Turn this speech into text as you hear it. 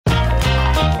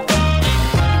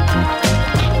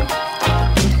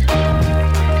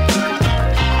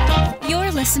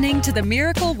listening to the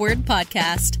Miracle Word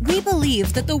Podcast. We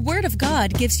believe that the Word of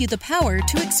God gives you the power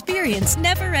to experience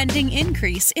never-ending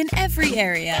increase in every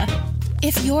area.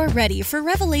 If you're ready for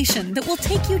revelation that will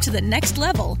take you to the next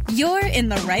level, you're in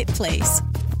the right place.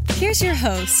 Here's your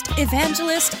host,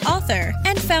 evangelist, author,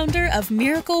 and founder of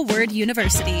Miracle Word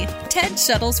University, Ted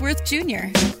Shuttlesworth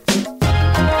Jr.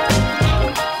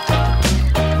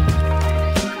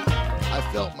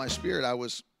 I felt my spirit. I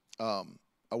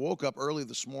woke up early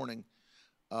this morning,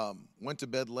 went to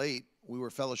bed late. We were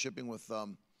fellowshipping with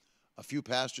a few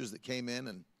pastors that came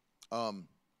in,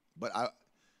 but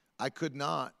I could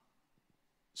not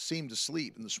seem to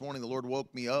sleep. And this morning the Lord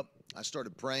woke me up. I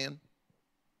started praying,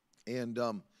 and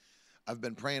I've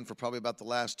been praying for probably about the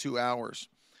last 2 hours,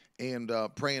 and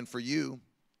praying for you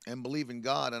and believing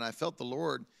God. And I felt the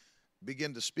Lord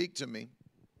begin to speak to me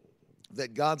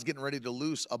that God's getting ready to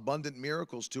loose abundant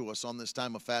miracles to us on this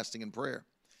time of fasting and prayer.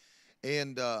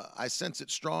 And I sense it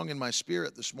strong in my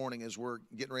spirit this morning as we're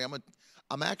getting ready.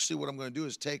 I'm actually, what I'm going to do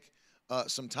is take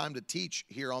some time to teach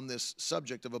here on this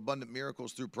subject of abundant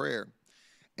miracles through prayer.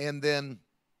 And then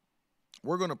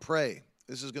we're going to pray.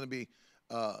 This is going to be,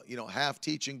 half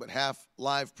teaching, but half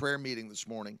live prayer meeting this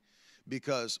morning,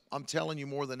 because I'm telling you,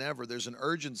 more than ever, there's an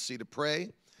urgency to pray,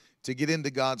 to get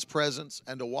into God's presence,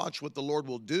 and to watch what the Lord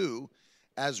will do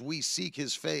as we seek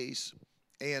His face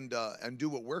and do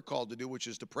what we're called to do, which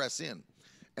is to press in.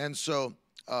 And so,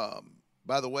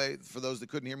 by the way, for those that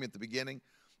couldn't hear me at the beginning,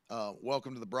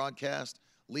 welcome to the broadcast.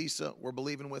 Lisa, we're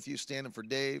believing with you, standing for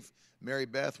Dave. Mary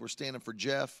Beth, we're standing for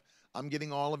Jeff. I'm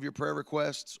getting all of your prayer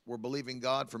requests. We're believing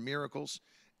God for miracles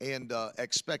and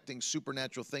expecting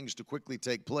supernatural things to quickly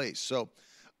take place. So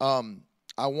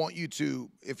I want you to,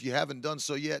 if you haven't done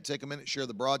so yet, take a minute, share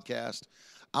the broadcast.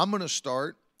 I'm going to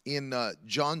start in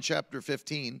John chapter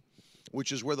 15,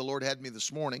 which is where the Lord had me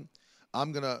this morning.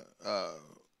 I'm gonna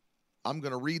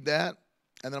read that,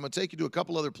 and then I'm gonna take you to a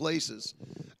couple other places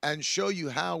and show you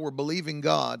how we're believing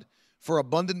God for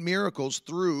abundant miracles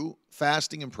through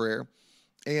fasting and prayer,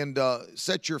 and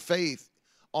set your faith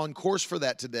on course for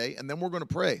that today. And then we're going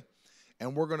to pray,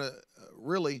 and we're going to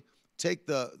really take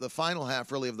the final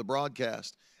half really of the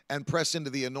broadcast and press into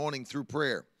the anointing through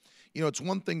prayer. You know, it's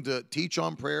one thing to teach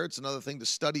on prayer, it's another thing to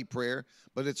study prayer,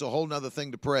 but it's a whole nother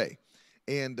thing to pray.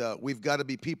 And we've got to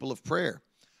be people of prayer.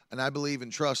 And I believe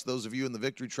and trust those of you in the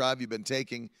Victory Tribe, you've been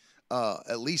taking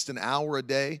at least an hour a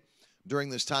day during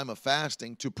this time of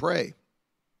fasting to pray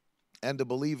and to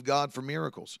believe God for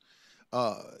miracles.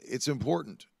 It's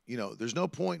important. You know, there's no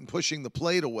point in pushing the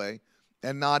plate away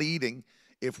and not eating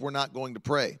if we're not going to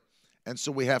pray. And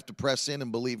so we have to press in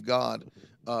and believe God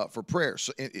for prayer,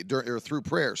 or through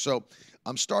prayer. So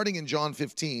I'm starting in John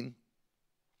 15,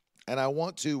 and I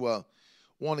want to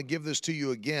give this to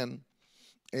you again.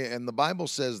 And the Bible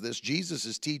says this. Jesus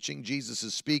is teaching, Jesus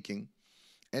is speaking,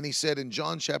 and he said in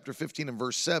John chapter 15 and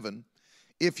verse 7,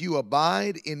 "If you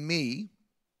abide in me,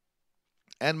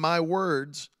 and my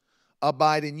words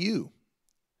abide in you,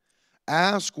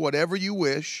 ask whatever you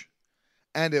wish,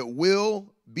 and it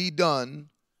will be done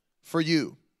for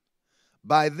you.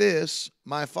 By this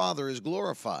my Father is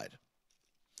glorified,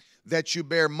 that you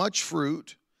bear much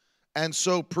fruit, and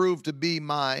so prove to be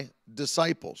my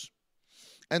disciples."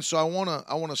 And so I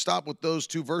want to stop with those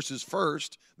two verses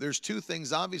first. There's two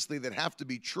things obviously that have to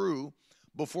be true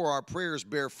before our prayers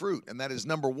bear fruit, and that is,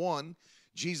 number one,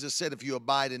 Jesus said, "If you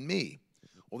abide in me."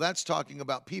 Well, that's talking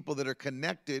about people that are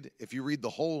connected. If you read the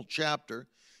whole chapter,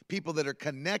 people that are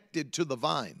connected to the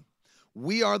vine.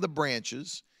 We are the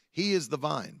branches, He is the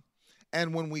vine.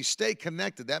 And when we stay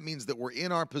connected, that means that we're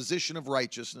in our position of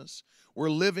righteousness, we're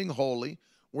living holy,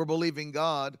 we're believing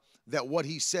God that what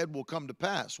He said will come to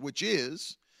pass, which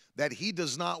is that He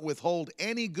does not withhold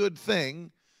any good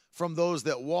thing from those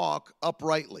that walk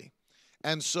uprightly.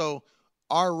 And so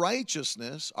our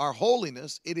righteousness, our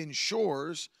holiness, it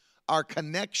ensures our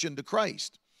connection to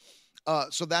Christ.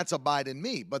 So that's abide in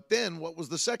me. But then what was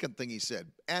the second thing He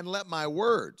said? "And let my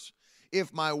words,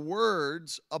 if my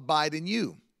words abide in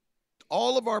you."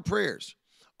 All of our prayers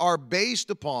are based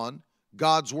upon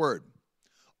God's word.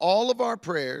 All of our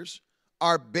prayers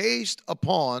are based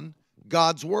upon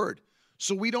God's word.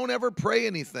 So we don't ever pray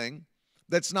anything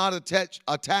that's not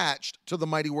attached to the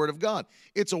mighty word of God.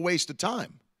 It's a waste of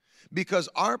time, because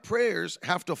our prayers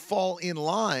have to fall in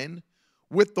line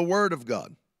with the word of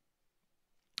God.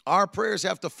 Our prayers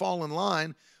have to fall in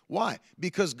line. Why?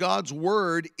 Because God's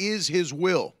word is His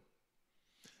will.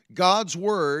 God's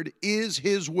word is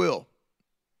His will.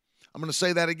 I'm going to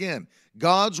say that again.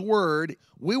 God's word,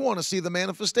 we want to see the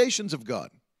manifestations of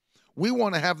God. We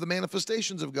want to have the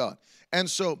manifestations of God. And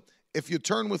so if you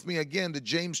turn with me again to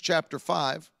James chapter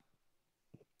 5,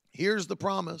 Here's the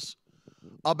promise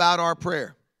about our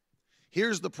prayer.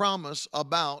 Here's the promise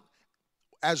about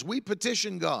as we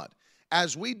petition God,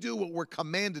 as we do what we're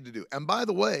commanded to do. And by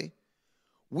the way,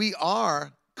 we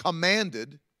are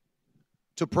commanded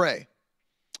to pray.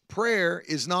 Prayer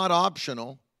is not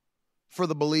optional for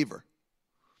the believer.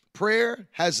 Prayer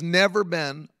has never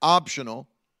been optional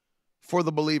for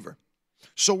the believer.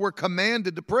 So we're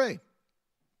commanded to pray.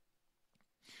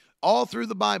 All through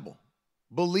the Bible,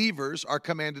 believers are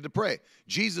commanded to pray.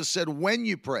 Jesus said, when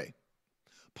you pray.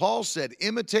 Paul said,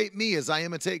 imitate me as I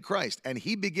imitate Christ. And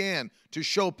he began to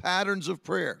show patterns of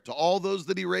prayer to all those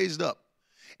that he raised up.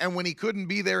 And when he couldn't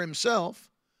be there himself,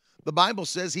 the Bible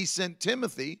says he sent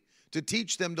Timothy to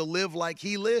teach them to live like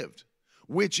he lived,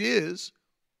 which is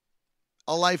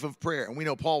a life of prayer. And we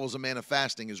know Paul was a man of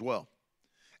fasting as well.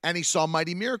 And he saw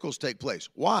mighty miracles take place.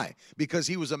 Why? Because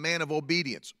he was a man of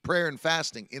obedience, prayer and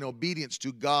fasting in obedience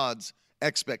to God's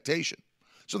expectation.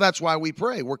 So that's why we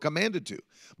pray. We're commanded to.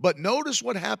 But notice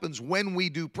what happens when we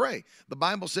do pray. The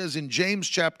Bible says in James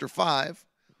chapter 5,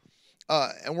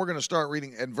 and we're going to start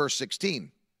reading at verse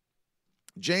 16.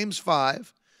 James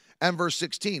 5 and verse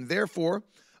 16. Therefore,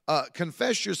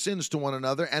 confess your sins to one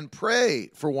another and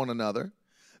pray for one another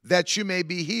that you may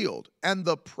be healed. And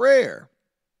the prayer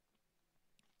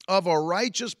of a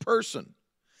righteous person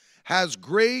has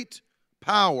great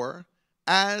power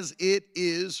as it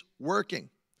is working.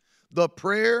 The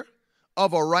prayer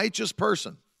of a righteous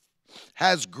person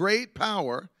has great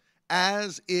power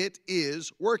as it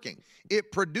is working.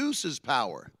 It produces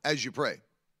power as you pray.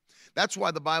 That's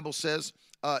why the Bible says,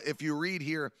 if you read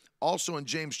here also in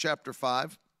James chapter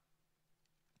 5,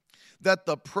 that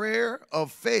the prayer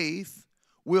of faith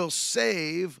will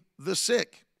save the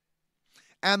sick,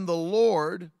 and the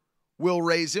Lord will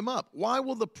raise him up. Why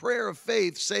will the prayer of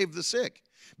faith save the sick?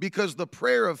 Because the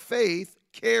prayer of faith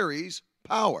carries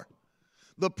power.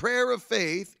 The prayer of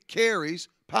faith carries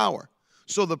power.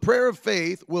 So the prayer of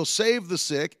faith will save the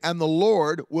sick, and the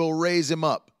Lord will raise him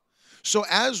up. So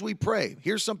as we pray,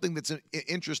 here's something that's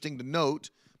interesting to note,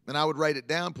 and I would write it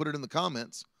down, put it in the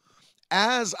comments.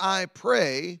 As I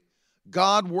pray,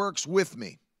 God works with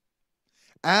me.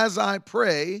 As I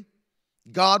pray,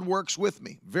 God works with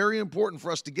me. Very important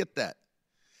for us to get that.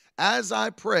 As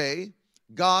I pray,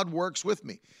 God works with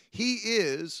me. He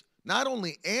is not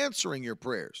only answering your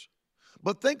prayers,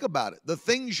 but think about it, the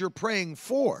things you're praying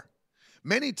for.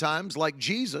 Many times, like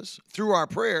Jesus, through our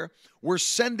prayer, we're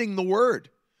sending the word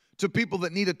to people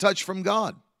that need a touch from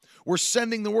God. We're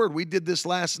sending the word. We did this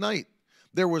last night.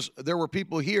 There were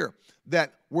people here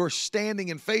that were standing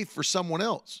in faith for someone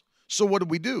else. So what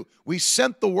did we do? We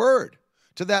sent the word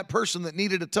to that person that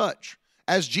needed a touch,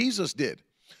 as Jesus did.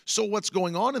 So what's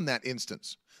going on in that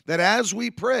instance? That as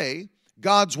we pray,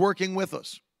 God's working with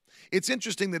us. It's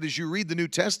interesting that as you read the New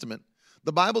Testament,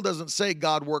 the Bible doesn't say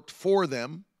God worked for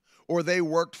them or they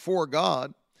worked for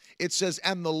God. It says,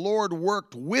 and the Lord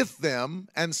worked with them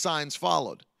and signs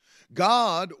followed.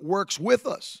 God works with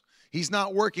us. He's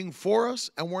not working for us,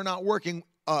 and we're not working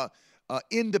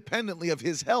independently of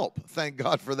his help. Thank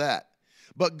God for that.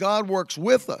 But God works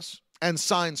with us, and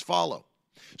signs follow.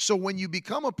 So when you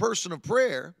become a person of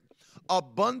prayer,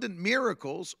 abundant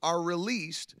miracles are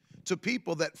released to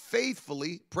people that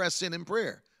faithfully press in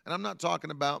prayer. And I'm not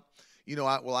talking about,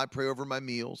 I pray over my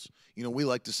meals. We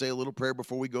like to say a little prayer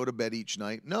before we go to bed each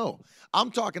night. No,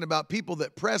 I'm talking about people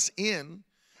that press in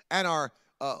and are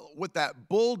with that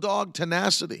bulldog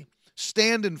tenacity,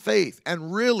 stand in faith,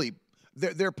 and really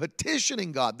they're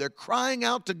petitioning God. They're crying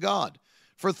out to God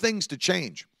for things to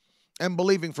change and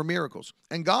believing for miracles.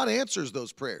 And God answers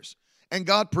those prayers, and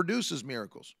God produces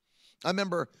miracles. I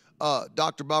remember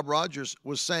Dr. Bob Rogers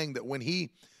was saying that when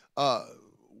he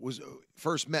was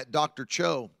first met Dr.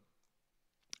 Cho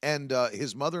and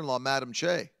his mother-in-law, Madam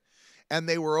Che, and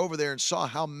they were over there and saw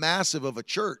how massive of a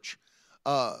church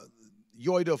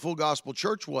Yoido Full Gospel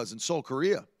Church was in Seoul,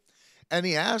 Korea. And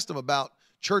he asked him about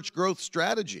church growth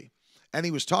strategy. And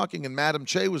he was talking, and Madam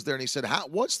Che was there, and he said,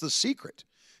 what's the secret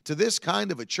to this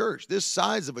kind of a church, this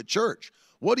size of a church?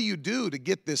 What do you do to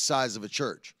get this size of a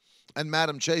church? And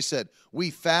Madam Che said, we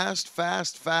fast,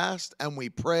 fast, fast, and we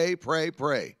pray, pray,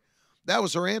 pray. That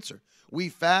was her answer. We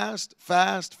fast,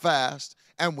 fast, fast,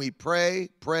 and we pray,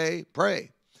 pray,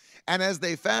 pray. And as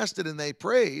they fasted and they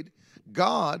prayed,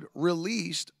 God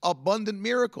released abundant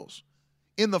miracles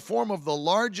in the form of the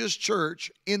largest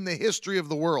church in the history of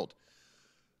the world.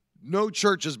 No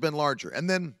church has been larger. And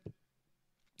then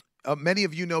many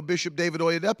of you know Bishop David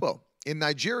Oyedepo in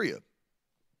Nigeria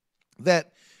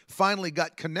that finally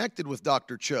got connected with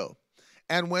Dr. Cho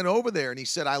and went over there, and he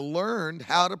said, I learned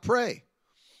how to pray.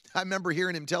 I remember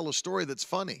hearing him tell a story that's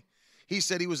funny. He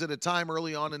said he was at a time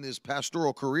early on in his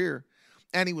pastoral career,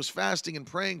 and he was fasting and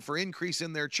praying for increase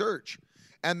in their church.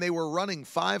 And they were running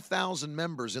 5,000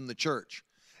 members in the church.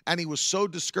 And he was so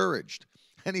discouraged.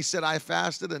 And he said, I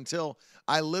fasted until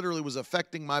I literally was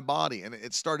affecting my body, and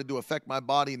it started to affect my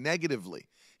body negatively.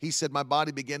 He said, my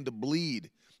body began to bleed.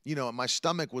 You know, my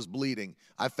stomach was bleeding.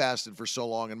 I fasted for so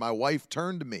long. And my wife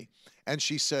turned to me, and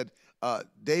she said,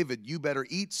 David, you better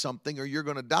eat something or you're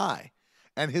going to die.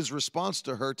 And his response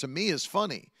to her, to me, is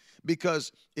funny,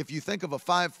 because if you think of a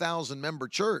 5,000 member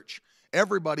church,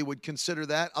 everybody would consider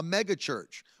that a mega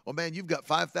church. Well, man, you've got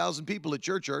 5,000 people at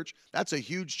your church. That's a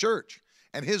huge church.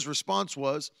 And his response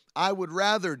was, I would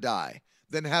rather die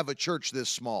than have a church this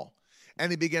small. And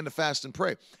he began to fast and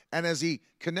pray. And as he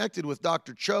connected with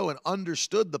Dr. Cho and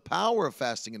understood the power of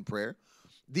fasting and prayer,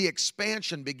 the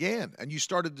expansion began. And you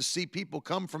started to see people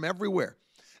come from everywhere.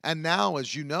 And now,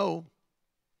 as you know,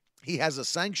 he has a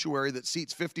sanctuary that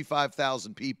seats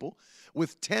 55,000 people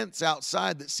with tents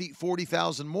outside that seat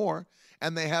 40,000 more,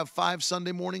 and they have 5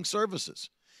 Sunday morning services.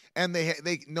 And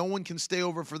no one can stay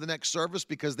over for the next service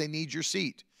because they need your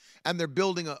seat. And they're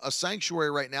building a sanctuary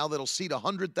right now that'll seat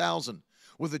 100,000,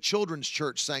 with a children's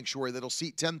church sanctuary that'll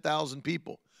seat 10,000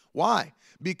 people. Why?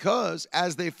 Because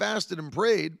as they fasted and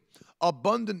prayed,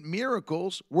 abundant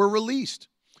miracles were released.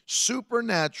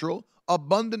 Supernatural,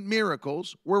 abundant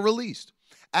miracles were released.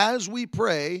 As we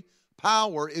pray,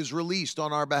 power is released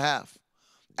on our behalf.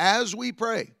 As we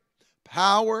pray,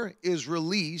 power is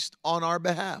released on our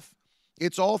behalf.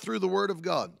 It's all through the Word of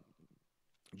God.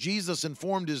 Jesus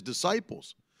informed his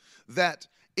disciples that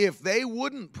if they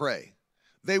wouldn't pray,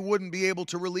 they wouldn't be able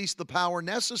to release the power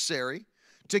necessary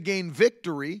to gain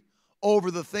victory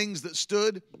over the things that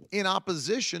stood in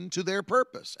opposition to their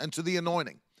purpose and to the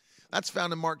anointing. That's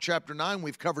found in Mark chapter 9.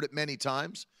 We've covered it many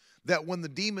times, that when the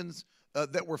demons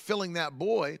that were filling that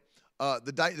boy,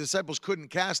 the disciples couldn't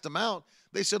cast him out.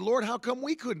 They said, Lord, how come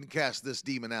we couldn't cast this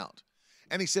demon out?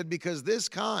 And he said, because this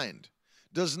kind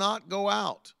does not go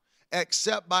out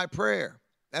except by prayer.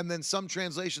 And then some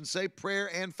translations say prayer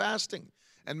and fasting.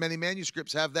 And many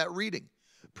manuscripts have that reading,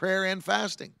 prayer and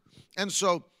fasting. And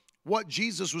so what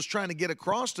Jesus was trying to get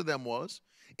across to them was,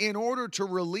 in order to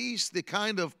release the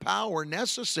kind of power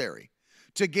necessary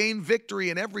to gain victory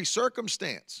in every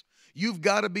circumstance, you've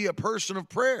got to be a person of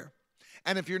prayer.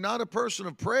 And if you're not a person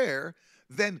of prayer,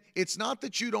 then it's not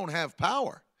that you don't have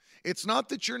power. It's not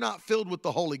that you're not filled with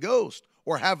the Holy Ghost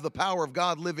or have the power of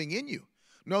God living in you.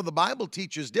 No, the Bible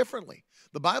teaches differently.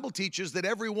 The Bible teaches that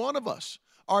every one of us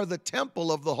are the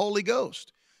temple of the Holy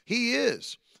Ghost. He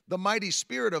is the mighty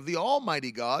Spirit of the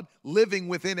Almighty God living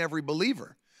within every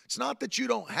believer. It's not that you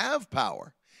don't have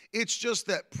power. It's just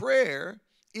that prayer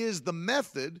is the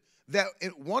method,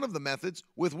 one of the methods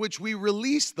with which we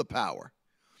release the power.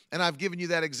 And I've given you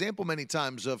that example many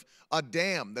times of a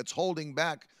dam that's holding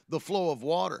back the flow of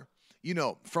water,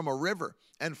 from a river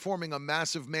and forming a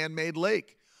massive man-made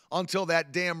lake until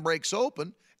that dam breaks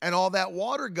open and all that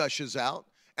water gushes out.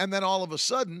 And then all of a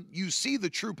sudden, you see the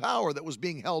true power that was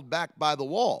being held back by the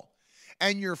wall.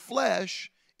 And your flesh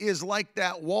is like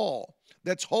that wall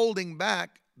that's holding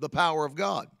back the power of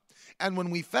God. And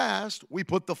when we fast, we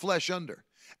put the flesh under.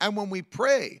 And when we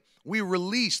pray, we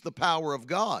release the power of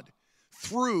God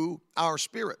through our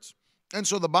spirits. And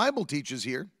so the Bible teaches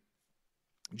here,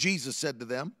 Jesus said to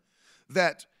them,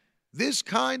 that this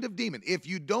kind of demon, if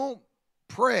you don't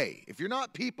pray, if you're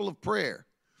not people of prayer,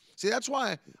 see, that's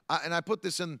why, I put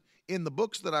this in the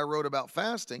books that I wrote about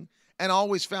fasting, and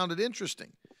always found it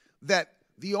interesting, that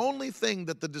the only thing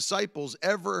that the disciples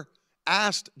ever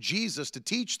asked Jesus to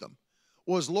teach them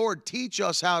was, Lord, teach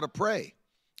us how to pray.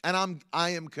 And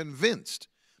I am convinced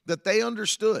that they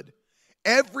understood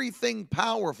everything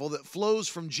powerful that flows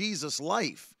from Jesus'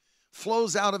 life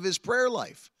flows out of his prayer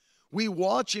life. We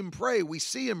watch him pray. We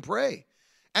see him pray.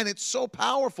 And it's so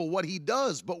powerful what he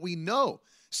does, but we know.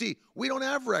 See, we don't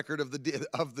have record of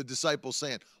the disciples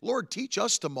saying, Lord, teach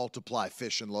us to multiply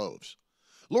fish and loaves.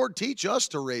 Lord, teach us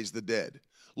to raise the dead.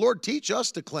 Lord, teach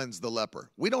us to cleanse the leper.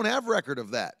 We don't have record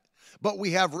of that. But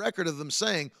we have record of them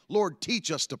saying, Lord, teach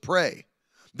us to pray.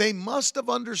 They must have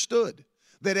understood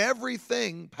that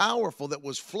everything powerful that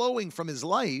was flowing from his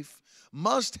life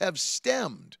must have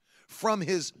stemmed from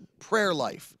his prayer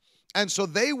life. And so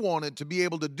they wanted to be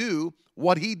able to do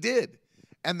what he did.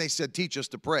 And they said, teach us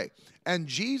to pray. And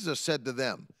Jesus said to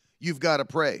them, you've got to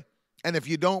pray. And if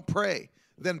you don't pray,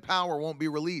 then power won't be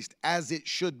released as it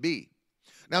should be.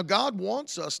 Now, God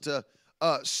wants us to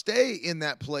stay in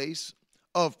that place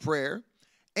of prayer.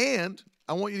 And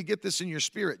I want you to get this in your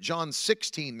spirit. John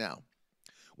 16 now.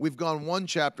 We've gone one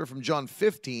chapter from John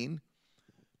 15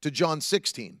 to John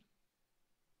 16.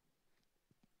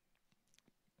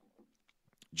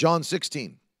 John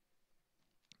 16.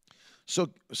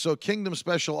 So Kingdom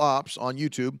Special Ops on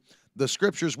YouTube, the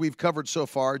scriptures we've covered so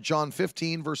far, John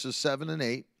 15, verses 7 and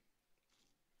 8.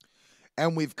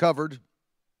 And we've covered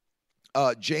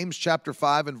James chapter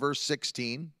 5 and verse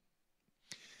 16.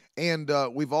 And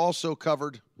we've also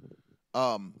covered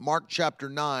Mark chapter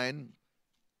 9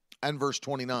 and verse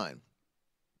 29.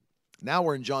 Now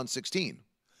we're in John 16.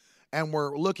 And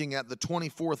we're looking at the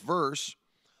 24th verse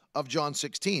of John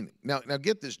 16. Now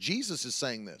get this. Jesus is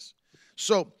saying this.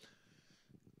 So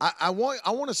I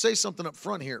want to say something up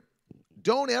front here.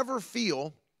 Don't ever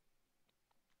feel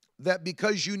that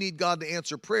because you need God to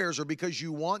answer prayers or because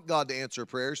you want God to answer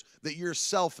prayers that you're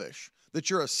selfish, that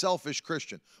you're a selfish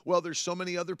Christian. Well, there's so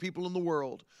many other people in the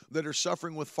world that are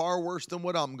suffering with far worse than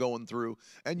what I'm going through.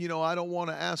 And, I don't want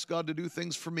to ask God to do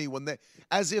things for me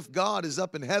as if God is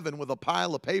up in heaven with a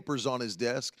pile of papers on his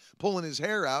desk, pulling his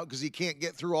hair out because he can't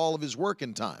get through all of his work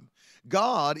in time.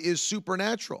 God is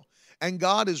supernatural and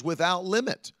God is without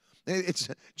limit. It's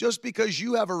just because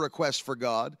you have a request for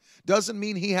God doesn't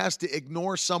mean he has to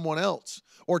ignore someone else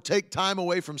or take time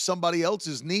away from somebody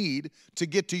else's need to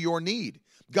get to your need.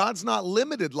 God's not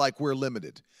limited like we're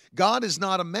limited. God is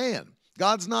not a man.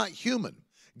 God's not human.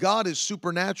 God is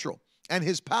supernatural, and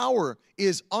his power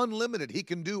is unlimited. He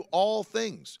can do all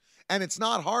things, and it's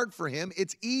not hard for him.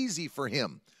 It's easy for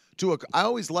him to. I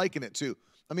always liken it to,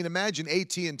 imagine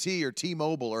AT&T or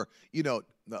T-Mobile or,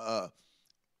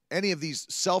 any of these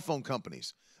cell phone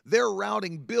companies. They're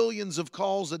routing billions of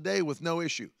calls a day with no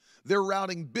issue. They're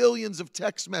routing billions of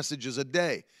text messages a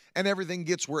day, and everything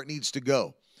gets where it needs to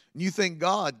go. And you think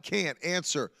God can't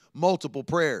answer multiple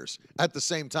prayers at the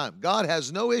same time. God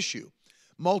has no issue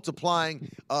multiplying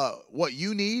what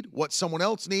you need, what someone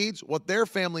else needs, what their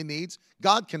family needs.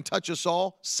 God can touch us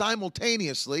all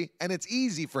simultaneously, and it's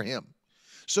easy for him.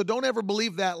 So don't ever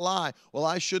believe that lie. Well,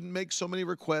 I shouldn't make so many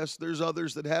requests. There's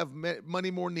others that have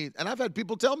many more needs. And I've had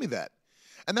people tell me that.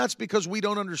 And that's because we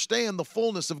don't understand the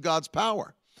fullness of God's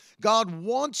power. God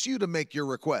wants you to make your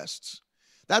requests.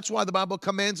 That's why the Bible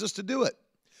commands us to do it.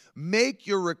 Make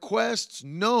your requests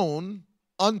known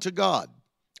unto God.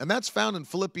 And that's found in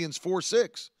Philippians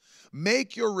 4:6.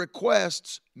 Make your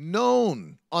requests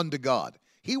known unto God.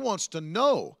 He wants to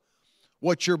know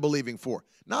what you're believing for.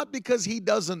 Not because he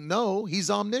doesn't know, he's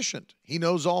omniscient. He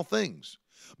knows all things.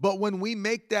 But when we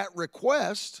make that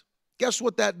request, guess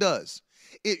what that does?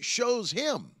 It shows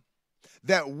him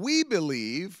that we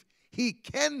believe he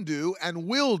can do and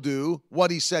will do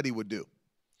what he said he would do.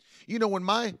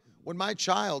 When my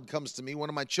child comes to me, one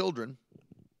of my children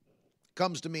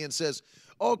comes to me and says,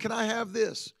 "Oh, can I have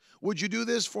this? Would you do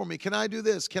this for me? Can I do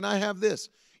this? Can I have this?"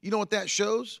 You know what that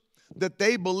shows? That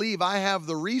they believe I have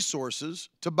the resources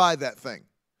to buy that thing.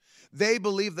 They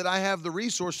believe that I have the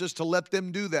resources to let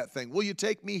them do that thing. Will you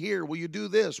take me here? Will you do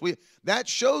this? That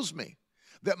shows me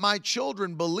that my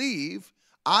children believe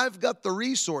I've got the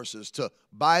resources to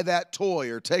buy that toy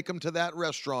or take them to that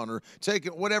restaurant or take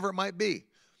it, whatever it might be.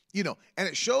 And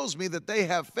it shows me that they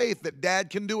have faith that dad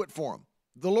can do it for them.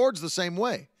 The Lord's the same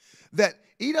way, that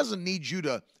he doesn't need you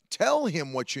to tell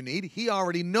him what you need. He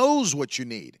already knows what you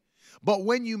need. But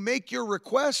when you make your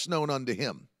requests known unto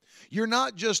him, you're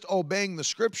not just obeying the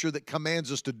scripture that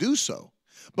commands us to do so,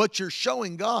 but you're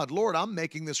showing God, Lord, I'm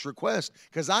making this request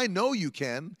because I know you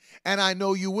can and I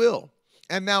know you will.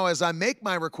 And now as I make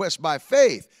my request by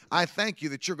faith, I thank you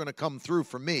that you're going to come through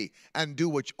for me and do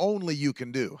what only you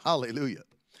can do. Hallelujah.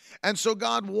 And so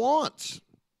God wants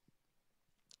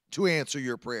to answer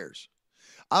your prayers.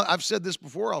 I've said this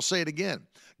before, I'll say it again.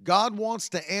 God wants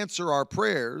to answer our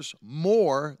prayers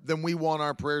more than we want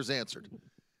our prayers answered.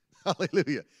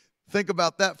 Hallelujah. Think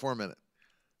about that for a minute.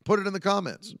 Put it in the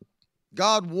comments.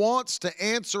 God wants to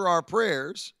answer our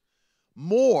prayers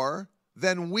more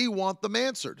than we want them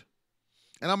answered.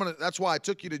 And that's why I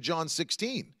took you to John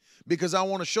 16, because I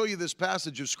want to show you this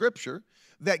passage of scripture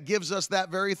that gives us that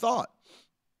very thought.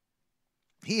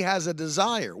 He has a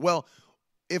desire. Well,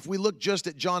 if we look just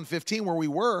at John 15 where we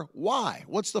were, why?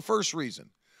 What's the first reason?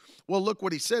 Well, look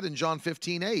what he said in John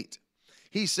 15:8.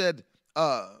 He said,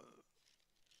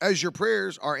 as your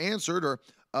prayers are answered, or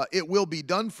it will be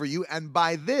done for you, and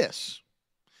by this.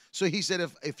 So he said,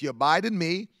 if you abide in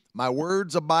me, my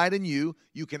words abide in you,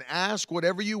 you can ask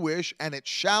whatever you wish, and it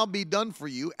shall be done for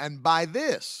you. And by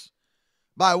this,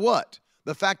 by what?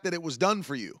 The fact that it was done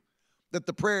for you, that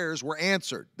the prayers were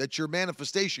answered, that your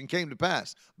manifestation came to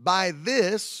pass. By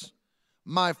this,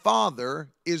 my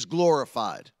Father is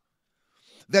glorified,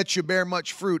 that you bear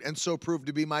much fruit and so prove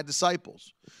to be my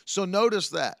disciples. So notice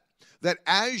that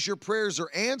as your prayers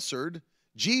are answered,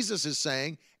 Jesus is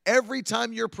saying, every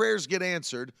time your prayers get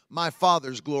answered, my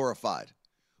Father's glorified.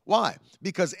 Why?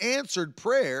 Because answered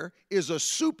prayer is a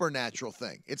supernatural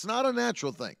thing. It's not a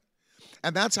natural thing.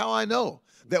 And that's how I know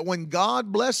that when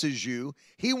God blesses you,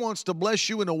 he wants to bless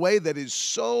you in a way that is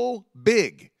so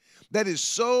big, that is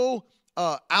so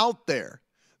out there,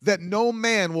 that no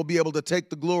man will be able to take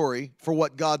the glory for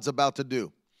what God's about to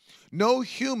do. No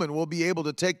human will be able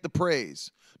to take the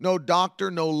praise. No doctor,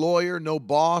 no lawyer, no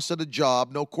boss at a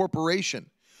job, no corporation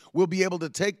will be able to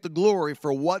take the glory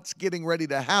for what's getting ready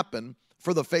to happen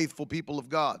for the faithful people of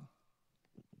God.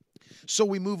 So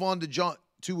we move on to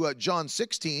John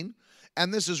 16,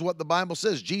 and this is what the Bible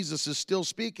says. Jesus is still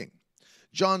speaking.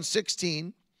 John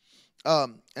 16,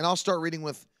 and I'll start reading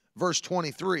with verse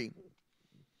 23,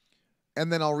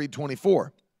 and then I'll read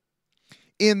 24.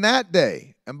 In that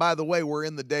day, and by the way, we're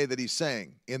in the day that he's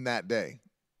saying, in that day.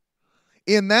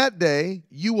 In that day,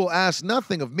 you will ask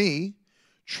nothing of me.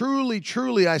 Truly,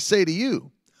 truly, I say to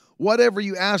you, whatever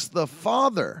you ask the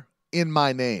Father in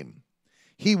my name,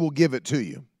 he will give it to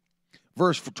you.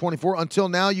 Verse 24, until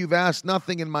now you've asked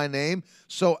nothing in my name,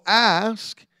 so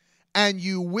ask and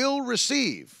you will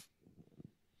receive,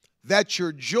 that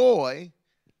your joy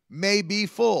may be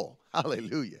full.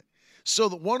 Hallelujah. So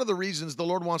that one of the reasons the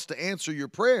Lord wants to answer your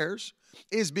prayers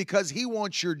is because he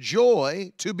wants your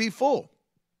joy to be full.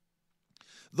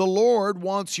 The Lord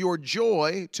wants your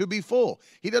joy to be full.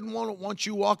 He doesn't want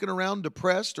you walking around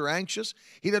depressed or anxious.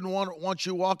 He doesn't want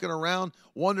you walking around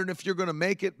wondering if you're going to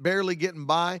make it, barely getting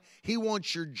by. He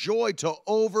wants your joy to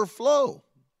overflow.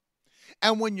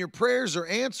 And when your prayers are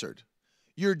answered,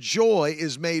 your joy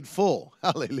is made full.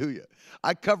 Hallelujah.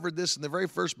 I covered this in the very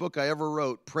first book I ever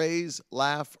wrote, Praise,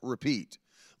 Laugh, Repeat,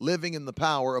 Living in the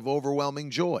Power of Overwhelming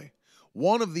Joy.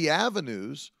 One of the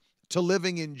avenues to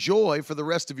living in joy for the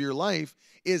rest of your life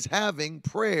is having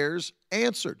prayers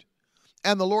answered.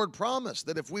 And the Lord promised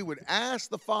that if we would ask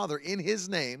the Father in his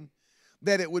name,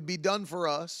 that it would be done for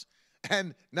us.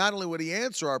 And not only would he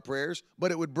answer our prayers,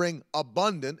 but it would bring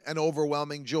abundant and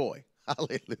overwhelming joy.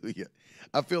 Hallelujah.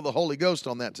 I feel the Holy Ghost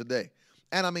on that today.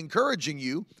 And I'm encouraging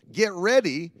you, get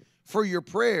ready for your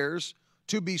prayers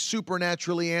to be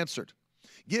supernaturally answered.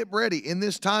 Get ready in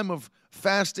this time of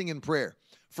fasting and prayer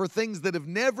for things that have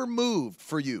never moved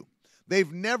for you.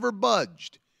 They've never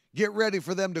budged. Get ready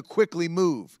for them to quickly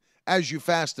move as you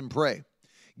fast and pray.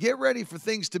 Get ready for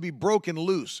things to be broken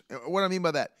loose. What I mean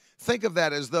by that, think of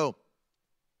that as though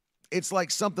it's like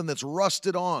something that's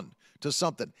rusted on to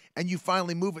something, and you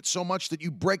finally move it so much that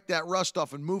you break that rust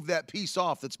off and move that piece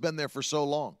off that's been there for so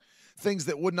long. Things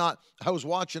that would not, I was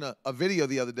watching a video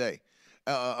the other day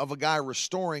of a guy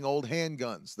restoring old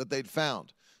handguns that they'd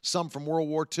found, some from World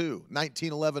War II,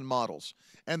 1911 models,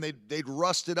 and they'd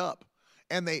rusted up,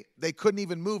 and they couldn't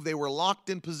even move. They were locked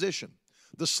in position.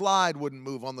 The slide wouldn't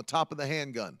move on the top of the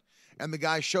handgun, and the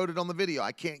guy showed it on the video.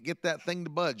 I can't get that thing to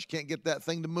budge, can't get that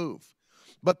thing to move.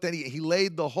 But then he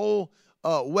laid the whole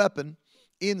weapon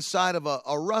inside of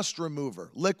a rust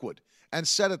remover, liquid, and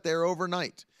set it there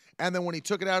overnight. And then when he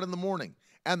took it out in the morning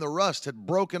and the rust had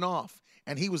broken off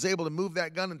and he was able to move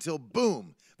that gun until,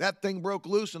 boom, that thing broke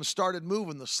loose and started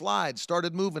moving. The slide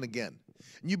started moving again.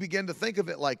 And you begin to think of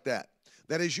it like that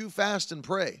as you fast and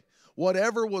pray,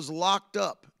 whatever was locked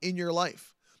up in your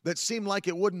life that seemed like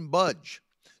it wouldn't budge,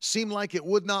 seemed like it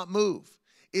would not move,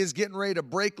 is getting ready to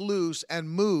break loose and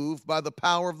move by the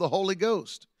power of the Holy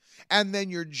Ghost. And then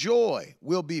your joy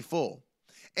will be full.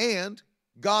 And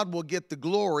God will get the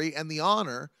glory and the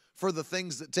honor for the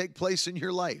things that take place in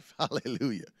your life.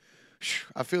 Hallelujah.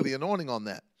 I feel the anointing on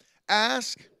that.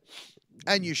 Ask,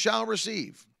 and you shall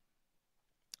receive,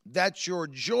 that your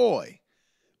joy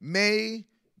may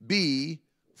be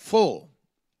full.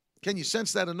 Can you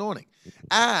sense that anointing?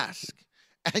 Ask,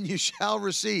 and you shall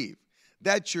receive,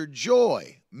 that your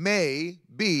joy may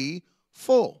be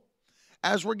full.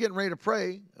 As we're getting ready to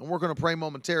pray, and we're going to pray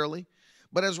momentarily,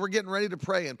 but as we're getting ready to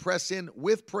pray and press in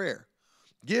with prayer,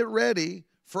 get ready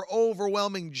for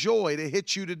overwhelming joy to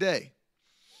hit you today.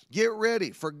 Get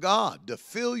ready for God to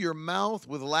fill your mouth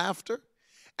with laughter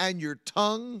and your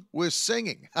tongue with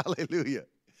singing. Hallelujah.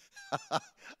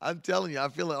 I'm telling you, I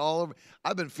feel it all over.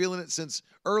 I've been feeling it since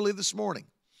early this morning.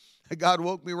 God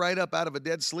woke me right up out of a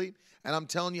dead sleep, and I'm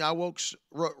telling you, I woke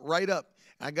right up.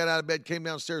 I got out of bed, came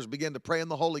downstairs, began to pray in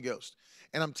the Holy Ghost.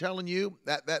 And I'm telling you,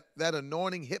 that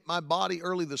anointing hit my body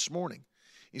early this morning.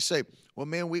 You say, well,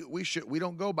 man, we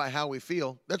don't go by how we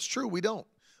feel. That's true, we don't.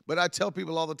 But I tell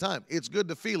people all the time, it's good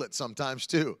to feel it sometimes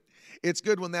too. It's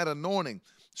good when that anointing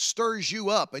stirs you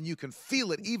up and you can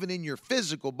feel it even in your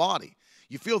physical body.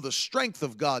 You feel the strength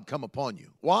of God come upon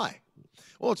you. Why?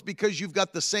 Well, it's because you've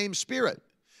got the same Spirit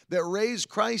that raised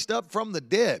Christ up from the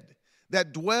dead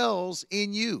that dwells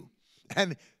in you.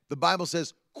 And the Bible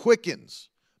says quickens,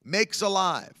 makes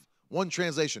alive. One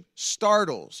translation,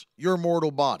 startles your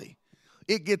mortal body.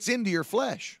 It gets into your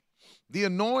flesh. The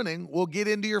anointing will get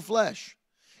into your flesh.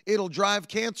 It'll drive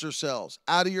cancer cells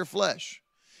out of your flesh.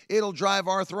 It'll drive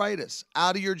arthritis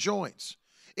out of your joints.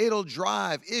 It'll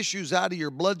drive issues out of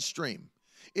your bloodstream.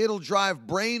 It'll drive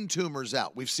brain tumors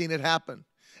out. We've seen it happen.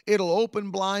 It'll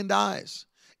open blind eyes.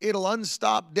 It'll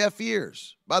unstop deaf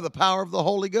ears by the power of the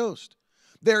Holy Ghost.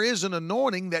 There is an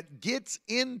anointing that gets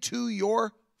into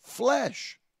your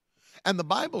flesh. And the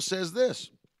Bible says this,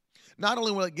 not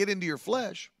only will it get into your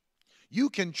flesh, you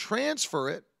can transfer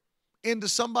it into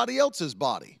somebody else's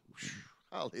body.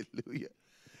 Hallelujah.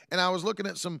 And I was looking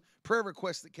at some prayer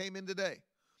requests that came in today.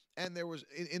 And there was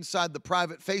inside the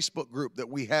private Facebook group that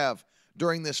we have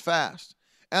during this fast.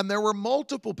 And there were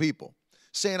multiple people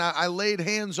saying, I laid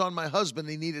hands on my husband,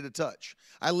 he needed a touch.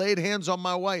 I laid hands on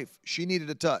my wife, she needed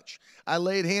a touch. I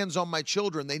laid hands on my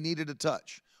children, they needed a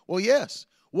touch. Well, yes,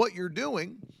 what you're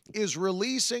doing is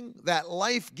releasing that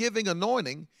life-giving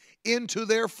anointing into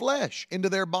their flesh, into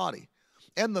their body.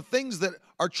 And the things that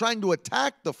are trying to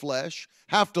attack the flesh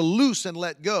have to loose and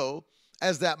let go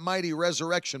as that mighty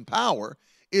resurrection power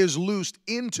is loosed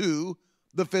into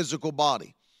the physical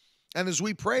body. And as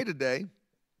we pray today,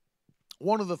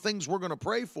 one of the things we're going to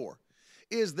pray for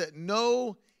is that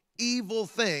no evil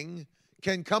thing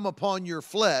can come upon your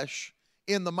flesh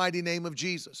in the mighty name of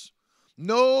Jesus.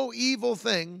 No evil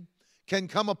thing can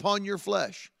come upon your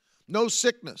flesh. No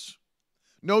sickness,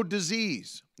 no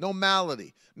disease, no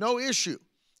malady, no issue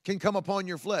can come upon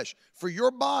your flesh. For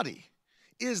your body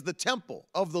is the temple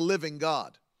of the living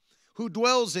God who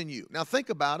dwells in you. Now think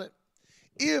about it.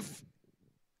 If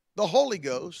the Holy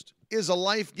Ghost is a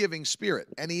life-giving spirit,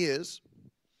 and He is,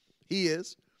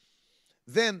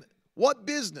 then what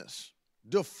business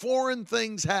do foreign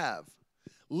things have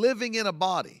living in a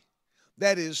body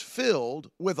that is filled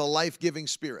with a life-giving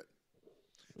spirit?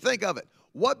 Think of it.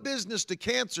 What business do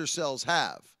cancer cells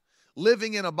have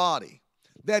living in a body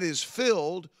that is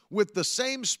filled with the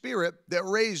same spirit that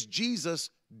raised Jesus'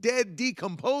 dead,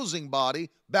 decomposing body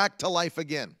back to life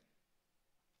again?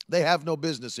 They have no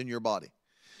business in your body.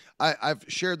 I've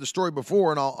shared the story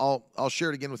before, and I'll share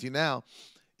it again with you now.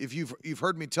 If you've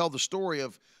heard me tell the story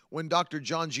of when Dr.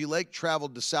 John G. Lake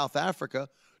traveled to South Africa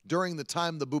during the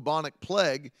time the bubonic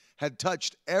plague had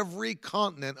touched every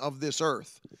continent of this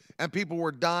earth, and people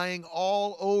were dying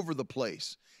all over the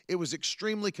place. It was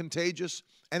extremely contagious,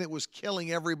 and it was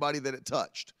killing everybody that it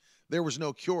touched. There was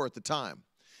no cure at the time.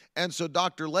 And so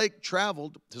Dr. Lake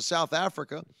traveled to South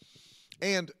Africa,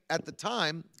 and at the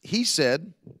time, he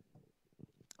said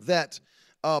that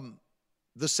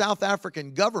the South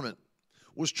African government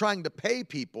was trying to pay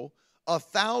people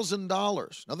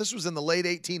 $1,000. Now, this was in the late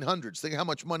 1800s. Think how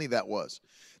much money that was.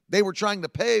 They were trying to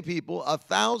pay people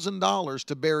 $1,000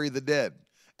 to bury the dead,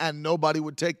 and nobody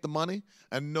would take the money,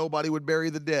 and nobody would bury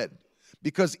the dead.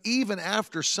 Because even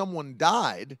after someone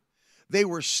died, they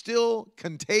were still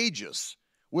contagious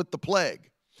with the plague.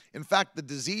 In fact, the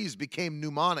disease became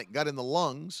pneumonic, got in the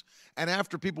lungs, and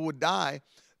after people would die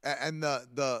and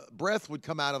the breath would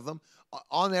come out of them,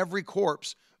 on every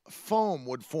corpse, foam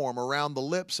would form around the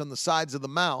lips and the sides of the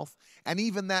mouth, and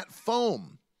even that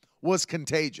foam was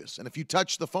contagious. And if you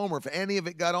touched the foam or if any of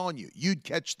it got on you, you'd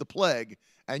catch the plague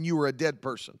and you were a dead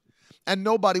person. And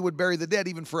nobody would bury the dead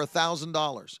even for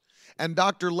 $1,000. And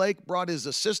Dr. Lake brought his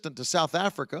assistant to South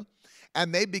Africa,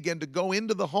 and they began to go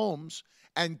into the homes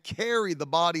and carry the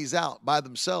bodies out by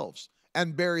themselves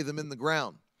and bury them in the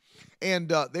ground.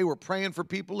 And they were praying for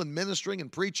people and ministering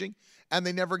and preaching, and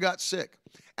they never got sick.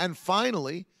 And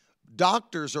finally,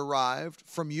 doctors arrived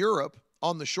from Europe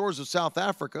on the shores of South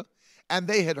Africa, and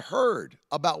they had heard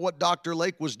about what Dr.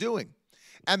 Lake was doing.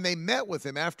 And they met with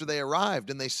him after they arrived,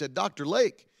 and they said, Dr.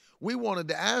 Lake, we wanted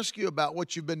to ask you about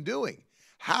what you've been doing.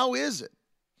 How is it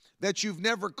that you've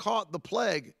never caught the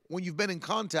plague when you've been in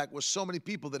contact with so many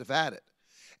people that have had it?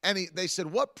 And they said,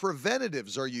 what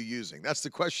preventatives are you using? That's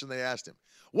the question they asked him.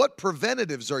 What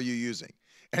preventatives are you using?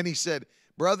 And he said,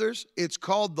 brothers, it's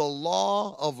called the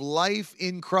law of life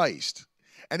in Christ.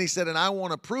 And he said, and I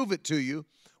want to prove it to you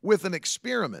with an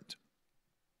experiment.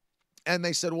 And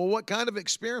they said, well, what kind of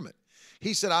experiment?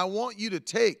 He said, I want you to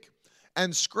take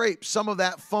and scrape some of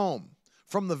that foam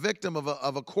from the victim of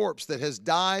a corpse that has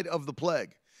died of the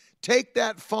plague. Take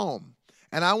that foam,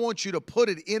 and I want you to put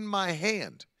it in my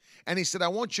hand. And he said, I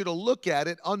want you to look at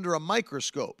it under a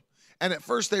microscope. And at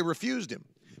first they refused him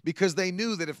because they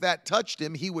knew that if that touched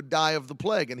him, he would die of the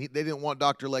plague. And they didn't want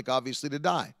Dr. Lake, obviously, to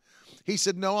die. He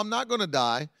said, no, I'm not going to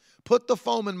die. Put the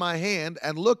foam in my hand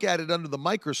and look at it under the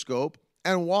microscope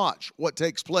and watch what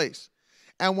takes place.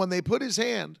 And when they put his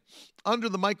hand under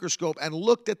the microscope and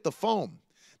looked at the foam,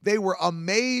 They were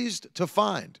amazed to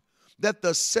find that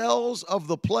the cells of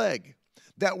the plague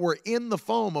that were in the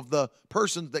foam of the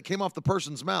person that came off the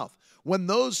person's mouth, when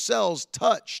those cells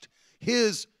touched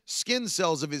his skin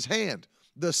cells of his hand,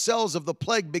 the cells of the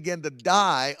plague began to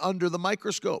die under the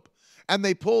microscope. And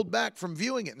they pulled back from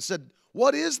viewing it and said,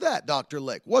 "What is that, Dr.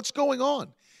 Lake? What's going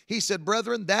on?" He said,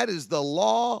 "Brethren, that is the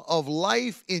law of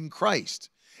life in Christ."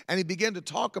 And he began to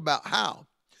talk about how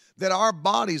that our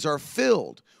bodies are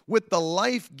filled with the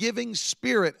life-giving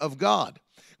Spirit of God.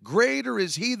 Greater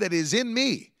is he that is in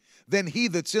me than he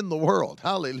that's in the world.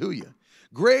 Hallelujah.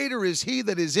 Greater is he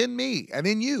that is in me and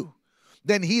in you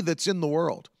than he that's in the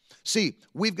world. See,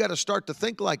 we've got to start to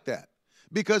think like that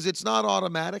because it's not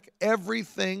automatic.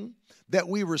 Everything that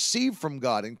we receive from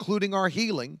God, including our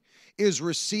healing, is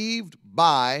received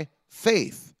by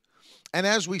faith. And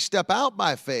as we step out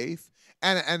by faith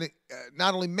and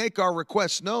not only make our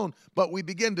requests known, but we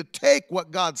begin to take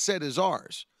what God said is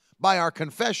ours by our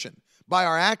confession, by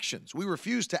our actions. We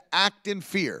refuse to act in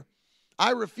fear.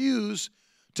 I refuse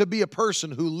to be a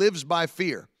person who lives by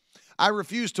fear. I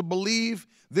refuse to believe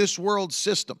this world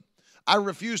system. I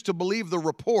refuse to believe the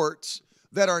reports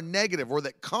that are negative or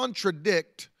that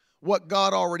contradict what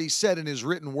God already said in his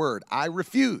written word. I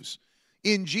refuse.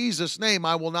 In Jesus' name,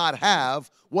 I will not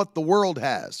have what the world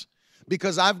has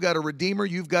because I've got a Redeemer,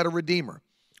 you've got a Redeemer.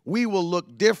 We will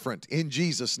look different in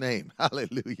Jesus' name.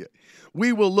 Hallelujah.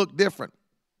 We will look different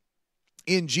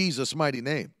in Jesus' mighty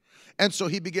name. And so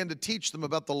he began to teach them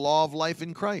about the law of life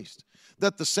in Christ,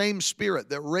 that the same Spirit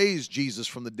that raised Jesus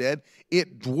from the dead,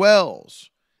 it dwells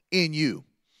in you,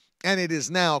 and it is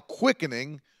now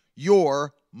quickening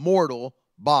your mortal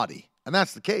body. And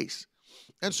that's the case.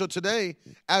 And so today,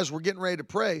 as we're getting ready to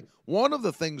pray, one of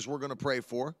the things we're going to pray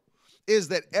for is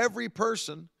that every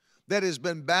person that has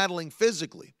been battling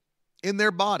physically in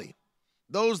their body,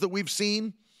 those that we've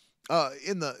seen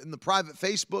in the private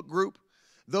Facebook group,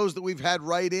 those that we've had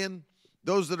write in,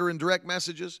 those that are in direct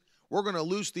messages, we're going to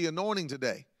loose the anointing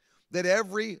today, that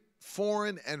every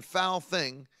foreign and foul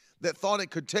thing that thought it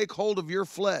could take hold of your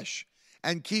flesh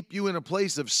and keep you in a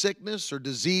place of sickness or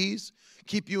disease,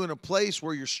 keep you in a place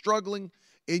where you're struggling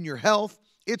in your health,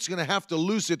 it's going to have to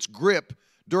loose its grip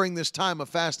during this time of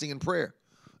fasting and prayer.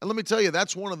 And let me tell you,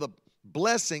 that's one of the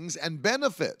blessings and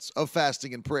benefits of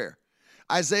fasting and prayer.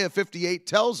 Isaiah 58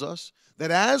 tells us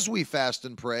that as we fast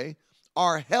and pray,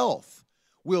 our health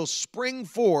will spring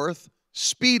forth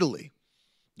speedily.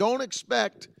 Don't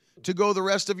expect to go the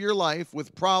rest of your life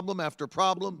with problem after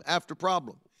problem after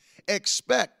problem.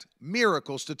 Expect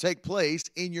miracles to take place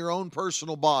in your own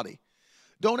personal body.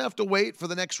 Don't have to wait for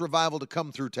the next revival to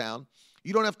come through town.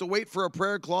 You don't have to wait for a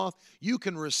prayer cloth. You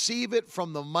can receive it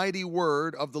from the mighty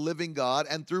word of the living God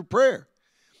and through prayer.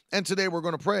 And today we're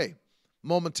going to pray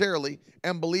momentarily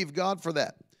and believe God for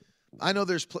that. I know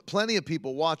there's plenty of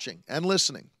people watching and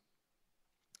listening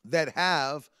that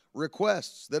have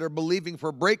requests, that are believing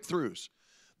for breakthroughs.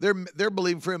 They're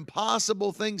believing for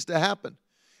impossible things to happen.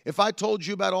 If I told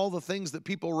you about all the things that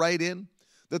people write in,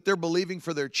 that they're believing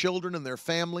for their children and their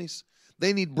families,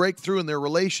 they need breakthrough in their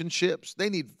relationships, they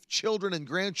need children and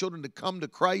grandchildren to come to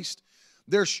Christ,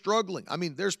 they're struggling. I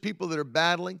mean, there's people that are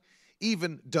battling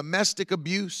even domestic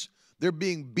abuse. They're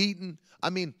being beaten. I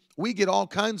mean, we get all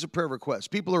kinds of prayer requests.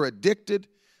 People are addicted.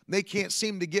 They can't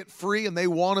seem to get free, and they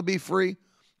want to be free.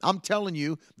 I'm telling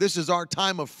you, this is our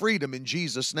time of freedom in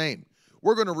Jesus' name.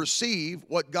 We're going to receive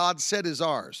what God said is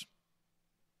ours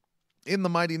in the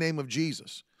mighty name of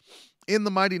Jesus. In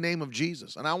the mighty name of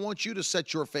Jesus. And I want you to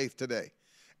set your faith today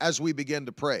as we begin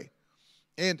to pray.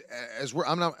 And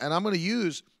I'm going to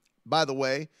use, by the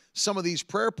way, some of these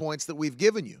prayer points that we've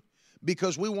given you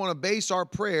because we want to base our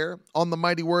prayer on the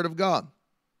mighty word of God.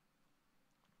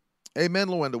 Amen,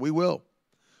 Luenda. We will.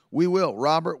 We will.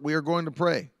 Robert, we are going to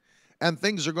pray. And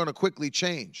things are going to quickly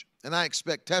change. And I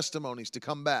expect testimonies to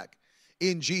come back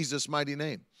in Jesus' mighty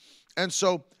name. And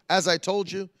so, as I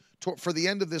told you, for the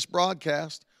end of this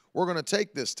broadcast, we're going to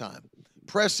take this time,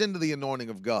 press into the anointing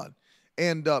of God.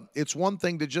 And it's one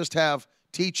thing to just have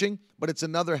teaching, but it's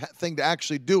another thing to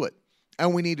actually do it.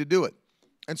 And we need to do it.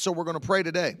 And so we're going to pray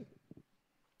today.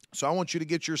 So I want you to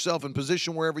get yourself in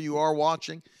position wherever you are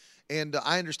watching. And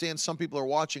I understand some people are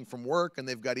watching from work and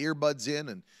they've got earbuds in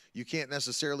and you can't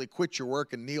necessarily quit your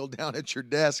work and kneel down at your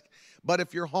desk. But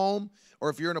if you're home or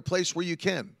if you're in a place where you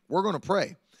can, we're going to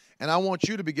pray. And I want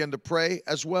you to begin to pray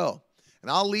as well. And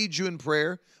I'll lead you in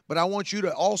prayer, but I want you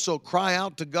to also cry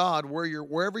out to God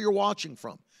wherever you're watching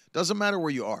from. Doesn't matter where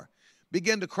you are.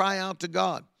 Begin to cry out to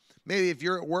God. Maybe if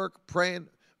you're at work, pray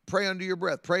under your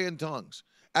breath. Pray in tongues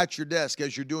at your desk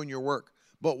as you're doing your work.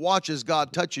 But watch as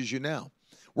God touches you now.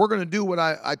 We're going to do what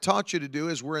I taught you to do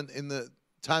as we're in the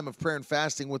time of prayer and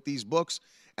fasting with these books,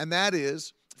 and that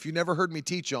is, if you never heard me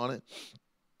teach on it,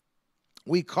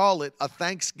 we call it a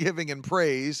thanksgiving and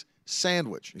praise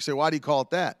sandwich. You say, why do you call it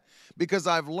that? Because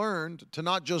I've learned to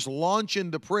not just launch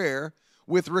into prayer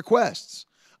with requests.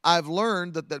 I've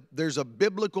learned that there's a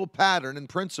biblical pattern and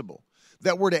principle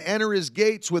that we're to enter his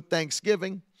gates with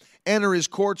thanksgiving, enter his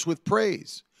courts with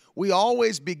praise. We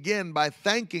always begin by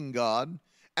thanking God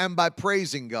and by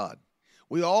praising God.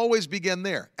 We always begin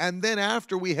there. And then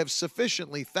after we have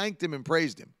sufficiently thanked him and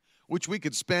praised him, which we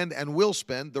could spend and will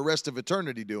spend the rest of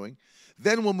eternity doing,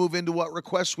 then we'll move into what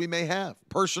requests we may have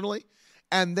personally,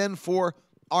 and then for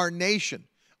our nation,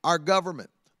 our government,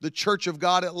 the church of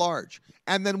God at large.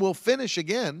 And then we'll finish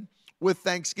again with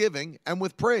thanksgiving and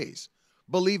with praise,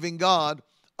 believing God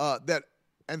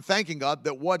and thanking God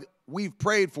that what we've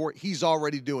prayed for, he's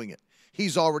already doing it.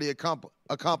 He's already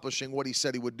accomplishing what he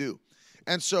said he would do.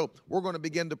 And so we're going to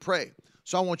begin to pray.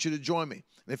 So I want you to join me.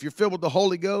 And if you're filled with the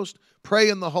Holy Ghost, pray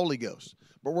in the Holy Ghost.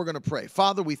 But we're going to pray.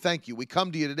 Father, we thank you. We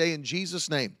come to you today in Jesus'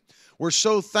 name. We're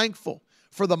so thankful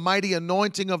for the mighty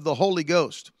anointing of the Holy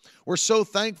Ghost. We're so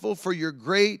thankful for your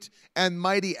great and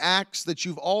mighty acts that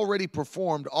you've already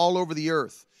performed all over the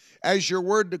earth. As your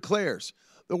word declares,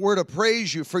 the word to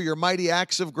praise you for your mighty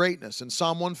acts of greatness in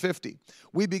Psalm 150.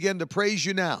 We begin to praise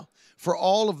you now for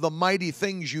all of the mighty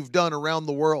things you've done around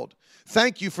the world.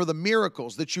 Thank you for the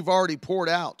miracles that you've already poured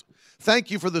out.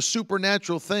 Thank you for the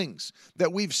supernatural things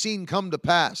that we've seen come to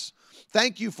pass.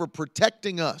 Thank you for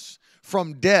protecting us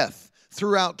from death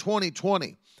throughout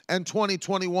 2020 and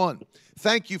 2021.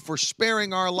 Thank you for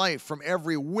sparing our life from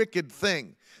every wicked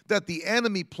thing that the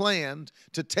enemy planned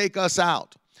to take us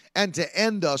out and to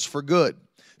end us for good.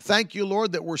 Thank you,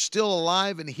 Lord, that we're still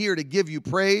alive and here to give you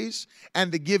praise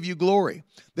and to give you glory,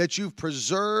 that you've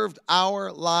preserved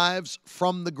our lives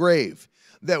from the grave,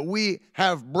 that we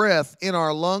have breath in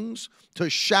our lungs to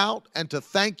shout and to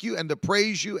thank you and to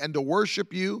praise you and to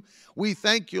worship you. We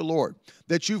thank you, Lord,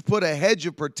 that you've put a hedge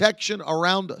of protection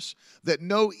around us, that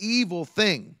no evil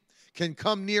thing can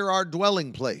come near our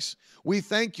dwelling place. We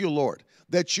thank you, Lord,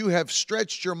 that you have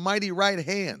stretched your mighty right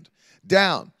hand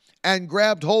down and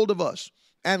grabbed hold of us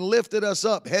and lifted us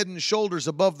up head and shoulders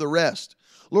above the rest.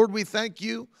 Lord, we thank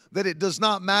you that it does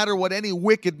not matter what any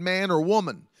wicked man or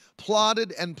woman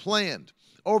plotted and planned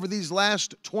over these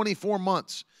last 24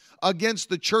 months against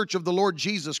the church of the Lord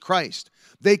Jesus Christ.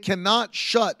 They cannot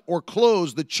shut or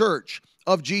close the church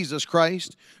of Jesus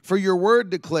Christ, for your word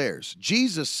declares,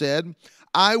 Jesus said,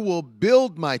 I will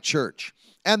build my church,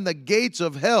 and the gates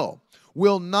of hell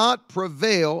will not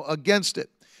prevail against it.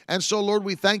 And so, Lord,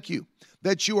 we thank you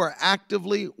that you are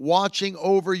actively watching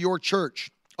over your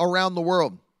church around the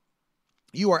world.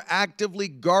 You are actively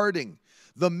guarding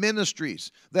the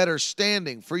ministries that are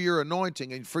standing for your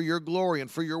anointing and for your glory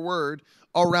and for your word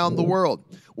around the world.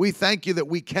 We thank you that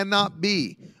we cannot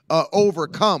be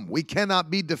overcome. We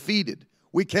cannot be defeated.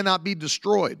 We cannot be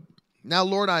destroyed. Now,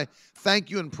 Lord, I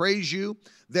thank you and praise you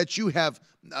that you have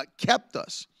kept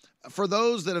us. For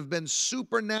those that have been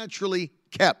supernaturally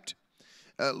kept,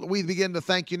 we begin to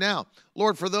thank you now.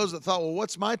 Lord, for those that thought, well,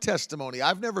 what's my testimony?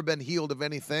 I've never been healed of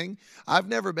anything. I've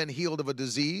never been healed of a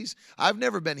disease. I've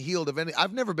never been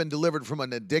delivered from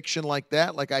an addiction like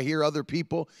that, like I hear other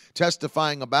people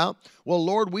testifying about. Well,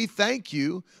 Lord, we thank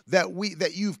you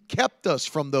that you've kept us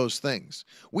from those things.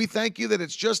 We thank you that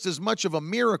it's just as much of a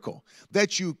miracle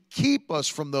that you keep us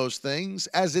from those things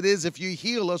as it is if you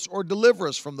heal us or deliver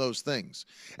us from those things.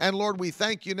 And Lord, we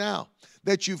thank you now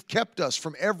that you've kept us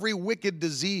from every wicked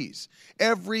disease,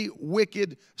 every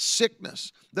wicked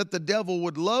sickness that the devil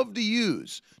would love to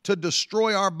use to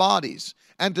destroy our bodies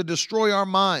and to destroy our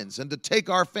minds and to take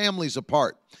our families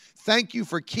apart. Thank you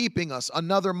for keeping us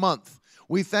another month.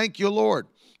 We thank you, Lord,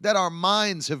 that our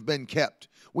minds have been kept.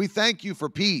 We thank you for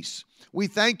peace. We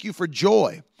thank you for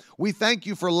joy. We thank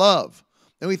you for love.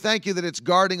 And we thank you that it's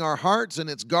guarding our hearts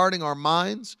and it's guarding our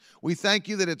minds. We thank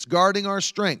you that it's guarding our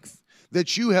strength,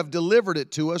 that you have delivered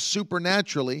it to us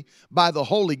supernaturally by the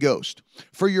Holy Ghost.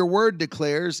 For your word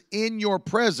declares, in your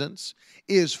presence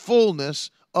is fullness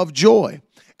of joy.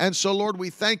 And so, Lord, we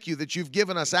thank you that you've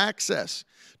given us access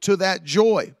to that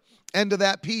joy and to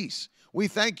that peace. We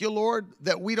thank you, Lord,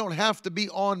 that we don't have to be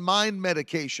on mind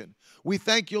medication. We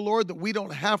thank you, Lord, that we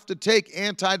don't have to take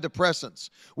antidepressants.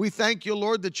 We thank you,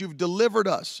 Lord, that you've delivered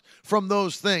us from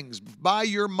those things by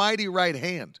your mighty right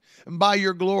hand and by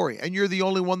your glory. And you're the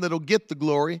only one that'll get the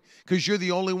glory because you're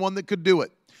the only one that could do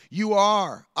it. You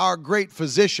are our great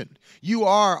physician. You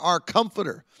are our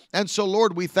comforter. And so,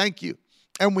 Lord, we thank you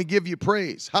and we give you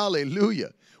praise. Hallelujah.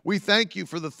 We thank you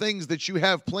for the things that you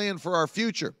have planned for our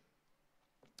future.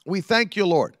 We thank you,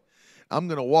 Lord, I'm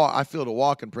going to walk. I feel to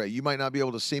walk and pray. You might not be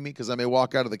able to see me because I may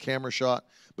walk out of the camera shot,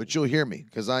 but you'll hear me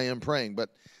because I am praying. But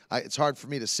it's hard for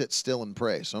me to sit still and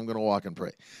pray, so I'm going to walk and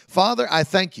pray. Father, I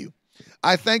thank you.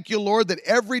 I thank you, Lord, that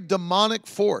every demonic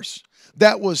force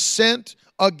that was sent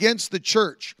against the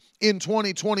church in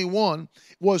 2021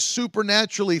 was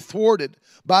supernaturally thwarted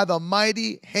by the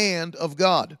mighty hand of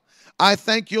God. I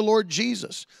thank you, Lord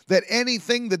Jesus, that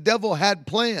anything the devil had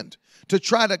planned to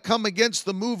try to come against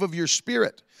the move of your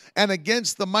Spirit and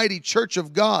against the mighty church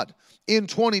of God in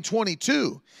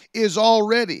 2022 is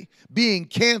already being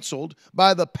canceled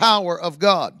by the power of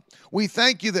God. We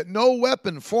thank you that no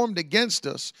weapon formed against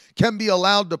us can be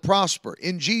allowed to prosper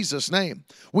in Jesus' name.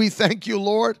 We thank you,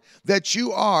 Lord, that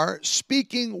you are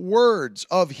speaking words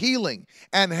of healing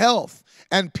and health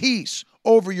and peace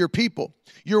over your people.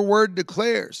 Your word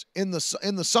declares in the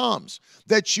Psalms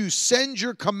that you send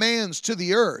your commands to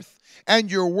the earth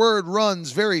and your word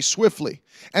runs very swiftly.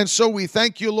 And so we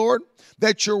thank you, Lord,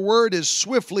 that your word is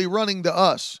swiftly running to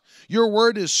us. Your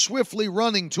word is swiftly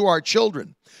running to our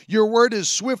children. Your word is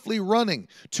swiftly running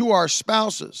to our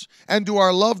spouses and to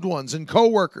our loved ones and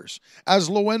coworkers. As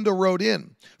Loenda wrote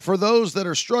in, for those that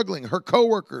are struggling, her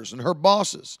coworkers and her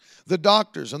bosses, the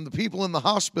doctors and the people in the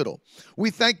hospital,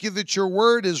 we thank you that your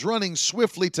word is running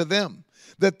swiftly to them,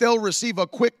 that they'll receive a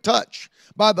quick touch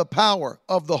by the power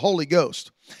of the Holy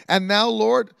Ghost. And now,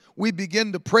 Lord, we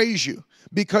begin to praise you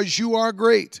because you are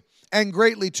great and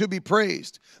greatly to be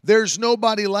praised. There's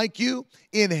nobody like you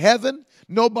in heaven,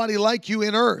 nobody like you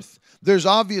in earth. There's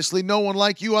obviously no one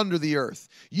like you under the earth.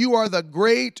 You are the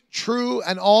great, true,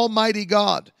 and almighty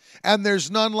God, and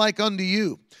there's none like unto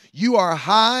you. You are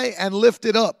high and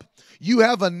lifted up. You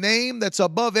have a name that's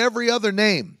above every other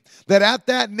name, that at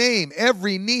that name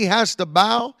every knee has to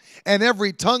bow and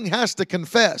every tongue has to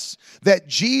confess that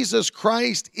Jesus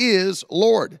Christ is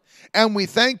Lord. And we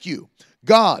thank you,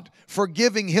 God, for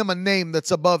giving him a name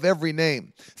that's above every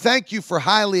name. Thank you for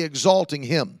highly exalting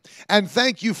him. And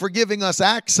thank you for giving us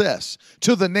access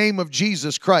to the name of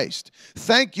Jesus Christ.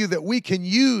 Thank you that we can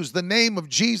use the name of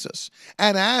Jesus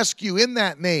and ask you in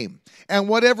that name. And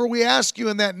whatever we ask you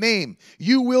in that name,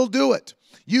 you will do it.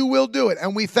 You will do it.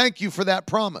 And we thank you for that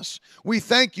promise. We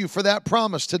thank you for that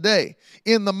promise today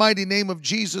in the mighty name of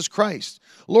Jesus Christ.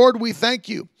 Lord, we thank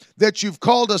you that you've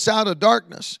called us out of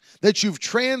darkness, that you've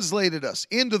translated us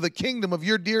into the kingdom of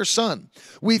your dear Son.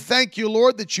 We thank you,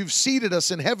 Lord, that you've seated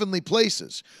us in heavenly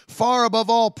places, far above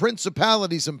all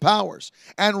principalities and powers,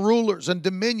 and rulers and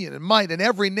dominion and might, and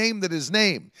every name that is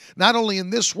named, not only in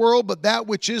this world, but that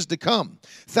which is to come.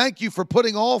 Thank you for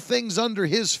putting all things under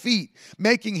his feet,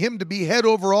 making him to be head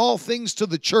over all things to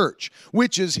the church,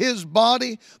 which is his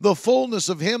body, the fullness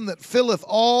of him that filleth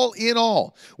all in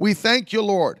all. We thank you,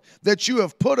 Lord, that you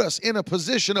have put us in a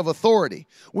position of authority.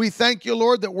 We thank you,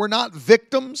 Lord, that we're not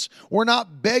victims. We're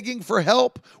not begging for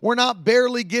help. We're not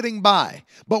barely getting by.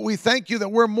 But we thank you that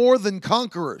we're more than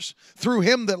conquerors through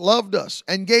him that loved us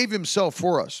and gave himself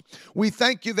for us. We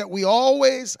thank you that we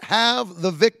always have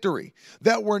the victory,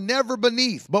 that we're never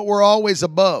beneath, but we're always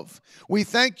above. We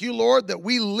thank you, Lord, that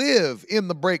we live in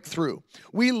the breakthrough.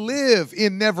 We live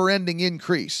in never-ending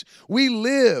increase. We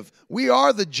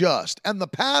are the just, and the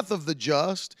path of the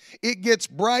just, it gets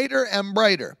brighter and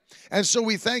brighter. And so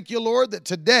we thank you, Lord, that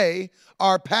today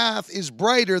our path is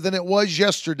brighter than it was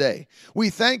yesterday. We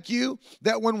thank you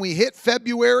that when we hit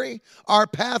February, our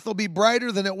path will be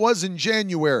brighter than it was in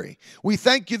January. We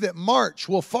thank you that March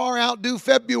will far outdo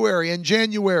February and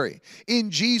January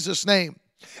in Jesus' name.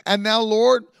 And now,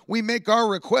 Lord, we make our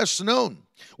requests known.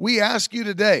 We ask you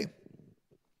today,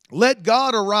 let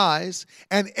God arise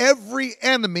and every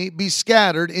enemy be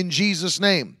scattered in Jesus'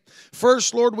 name.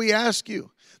 First, Lord, we ask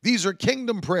you, these are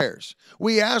kingdom prayers.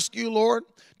 We ask you, Lord,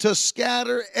 to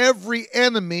scatter every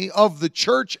enemy of the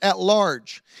church at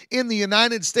large in the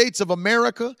United States of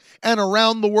America and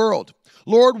around the world.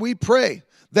 Lord, we pray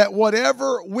that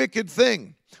whatever wicked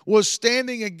thing was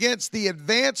standing against the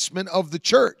advancement of the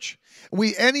church,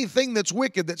 anything that's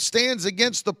wicked that stands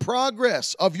against the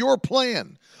progress of your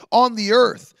plan on the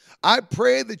earth, I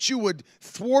pray that you would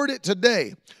thwart it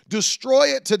today, destroy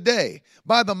it today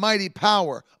by the mighty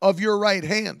power of your right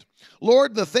hand.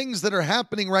 Lord, the things that are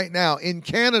happening right now in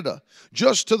Canada,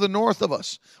 just to the north of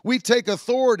us, we take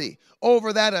authority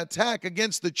over that attack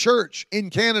against the church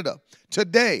in Canada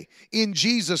today in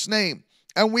Jesus' name.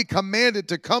 And we command it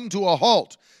to come to a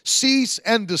halt, cease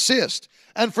and desist,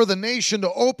 and for the nation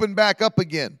to open back up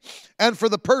again, and for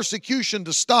the persecution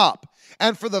to stop,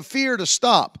 and for the fear to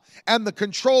stop, and the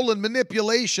control and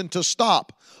manipulation to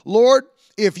stop. Lord,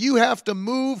 if you have to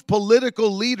move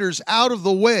political leaders out of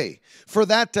the way for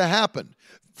that to happen,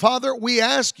 Father, we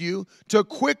ask you to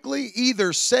quickly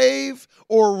either save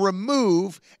or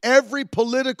remove every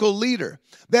political leader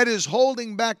that is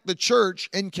holding back the church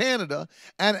in Canada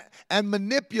and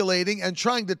manipulating and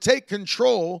trying to take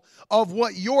control of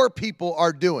what your people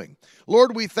are doing.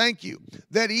 Lord, we thank you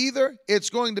that either it's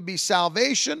going to be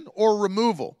salvation or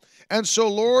removal. And so,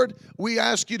 Lord, we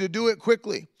ask you to do it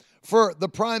quickly. For the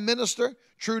Prime Minister,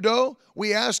 Trudeau,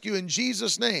 we ask you in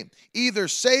Jesus' name, either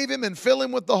save him and fill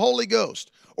him with the Holy Ghost,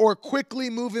 or quickly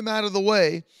move him out of the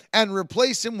way and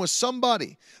replace him with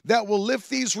somebody that will lift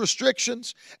these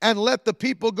restrictions and let the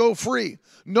people go free.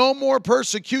 No more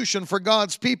persecution for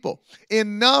God's people.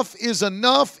 Enough is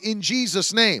enough in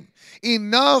Jesus' name.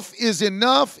 Enough is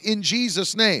enough in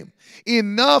Jesus' name.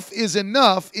 Enough is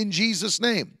enough in Jesus'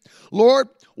 name. Lord,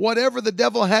 whatever the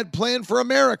devil had planned for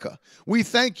America, we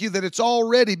thank you that it's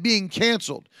already being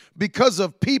canceled because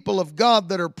of people of God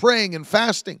that are praying and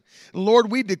fasting. And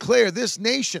Lord, we declare this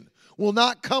nation will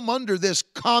not come under this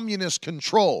communist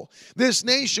control. This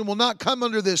nation will not come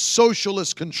under this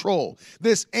socialist control,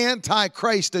 this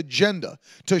antichrist agenda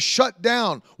to shut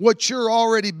down what you're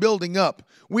already building up.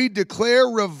 We declare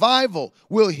revival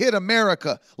will hit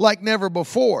America like never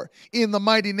before in the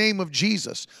mighty name of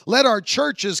Jesus. Let our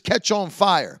churches catch on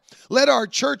fire. Let our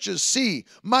churches see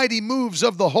mighty moves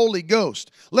of the Holy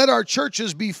Ghost. Let our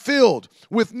churches be filled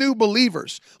with new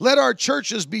believers. Let our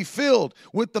churches be filled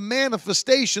with the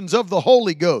manifestations of the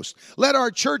Holy Ghost. Let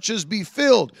our churches be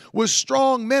filled with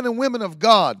strong men and women of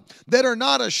God that are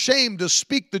not ashamed to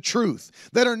speak the truth,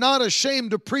 that are not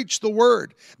ashamed to preach the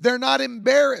word. They're not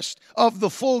embarrassed of the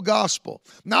full gospel,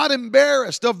 not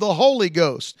embarrassed of the Holy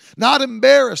Ghost, not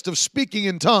embarrassed of speaking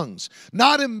in tongues,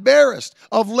 not embarrassed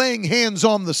of laying hands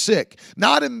on the sick,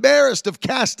 not embarrassed of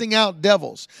casting out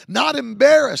devils, not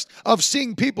embarrassed of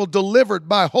seeing people delivered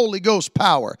by Holy Ghost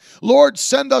power. Lord,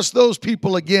 send us those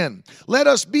people again. Let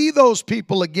us be those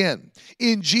people again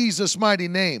in Jesus' mighty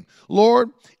name.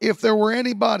 Lord, if there were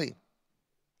anybody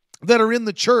that are in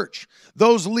the church,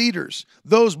 those leaders,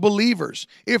 those believers,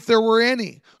 if there were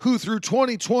any who through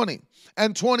 2020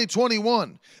 and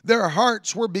 2021, their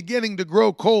hearts were beginning to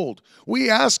grow cold, we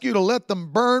ask you to let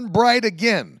them burn bright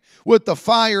again with the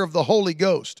fire of the Holy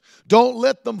Ghost. Don't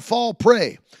let them fall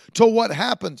prey to what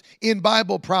happened in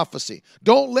Bible prophecy.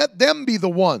 Don't let them be the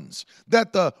ones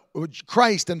that the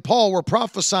Christ and Paul were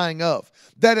prophesying of,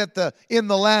 that in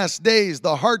the last days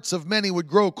the hearts of many would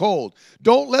grow cold.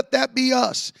 Don't let that be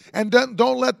us, and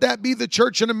don't let that be the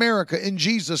church in America in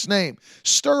Jesus' name.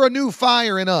 Stir a new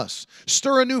fire in us.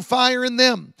 Stir a new fire in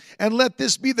them, and let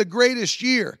this be the greatest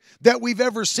year that we've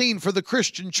ever seen for the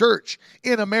Christian church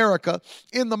in America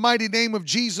in the mighty name of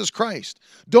Jesus Christ.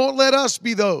 Don't let us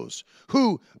be those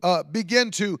who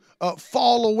begin to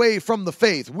fall away from the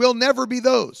faith. We'll never be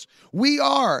those. We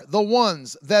are the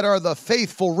ones that are the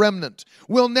faithful remnant.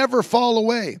 We'll never fall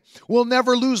away. We'll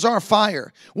never lose our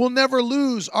fire. We'll never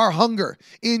lose our hunger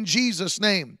in Jesus'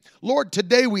 name. Lord,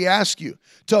 today we ask you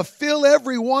to fill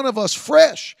every one of us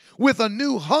fresh with a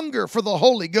new hunger for the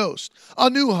Holy Ghost, a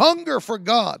new hunger for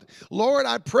God. Lord,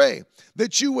 I pray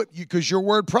that you would, because your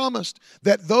word promised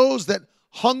that those that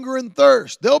hunger and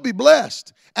thirst, they'll be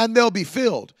blessed and they'll be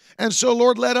filled. And so,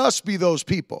 Lord, let us be those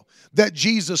people that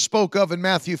Jesus spoke of in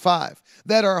Matthew 5,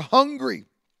 that are hungry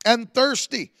and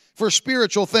thirsty for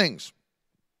spiritual things.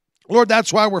 Lord,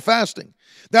 that's why we're fasting.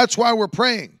 That's why we're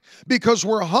praying, because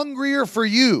we're hungrier for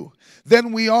you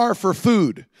than we are for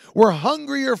food. We're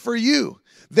hungrier for you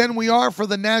than we are for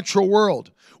the natural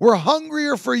world. We're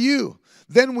hungrier for you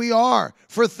than we are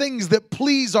for things that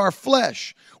please our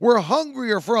flesh. We're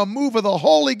hungrier for a move of the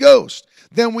Holy Ghost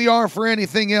than we are for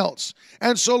anything else.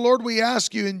 And so, Lord, we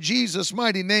ask you in Jesus'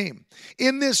 mighty name,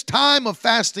 in this time of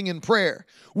fasting and prayer,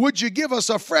 would you give us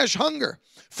a fresh hunger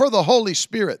for the Holy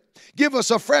Spirit? Give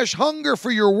us a fresh hunger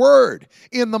for your word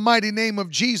in the mighty name of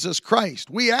Jesus Christ.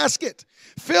 We ask it.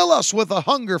 Fill us with a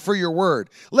hunger for your word.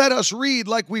 Let us read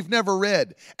like we've never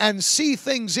read and see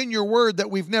things in your word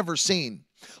that we've never seen.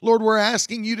 Lord, we're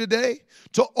asking you today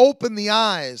to open the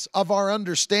eyes of our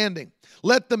understanding.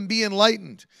 Let them be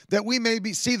enlightened, that we may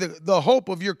see the hope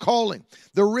of your calling,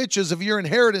 the riches of your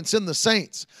inheritance in the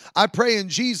saints. I pray in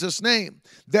Jesus' name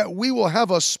that we will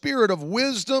have a spirit of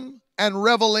wisdom and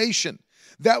revelation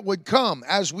that would come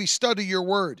as we study your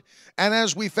word and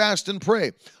as we fast and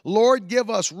pray. Lord, give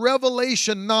us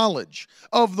revelation knowledge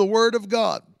of the word of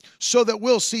God so that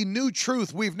we'll see new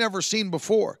truth we've never seen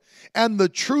before. And the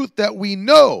truth that we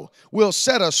know will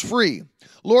set us free.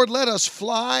 Lord, let us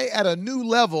fly at a new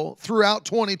level throughout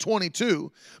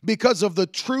 2022 because of the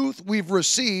truth we've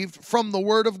received from the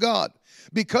Word of God,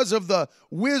 because of the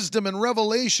wisdom and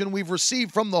revelation we've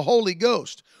received from the Holy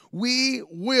Ghost. We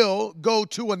will go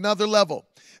to another level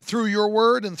through your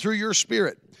word and through your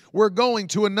spirit. We're going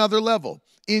to another level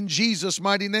in Jesus'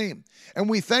 mighty name. And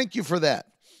we thank you for that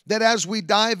as we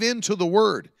dive into the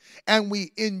word and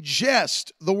we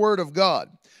ingest the word of God,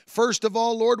 first of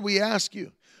all, Lord, we ask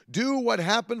you, do what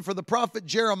happened for the prophet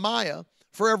Jeremiah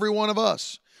for every one of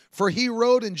us. For he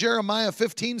wrote in Jeremiah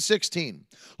 15:16,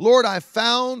 Lord, I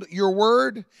found your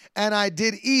word and I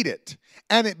did eat it,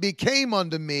 and it became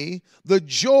unto me the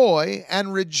joy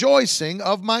and rejoicing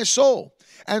of my soul.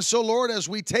 And so, Lord, as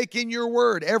we take in your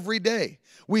word every day,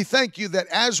 we thank you that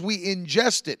as we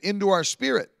ingest it into our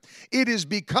spirit, it is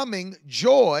becoming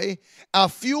joy, a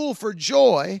fuel for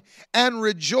joy and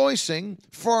rejoicing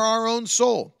for our own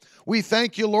soul. We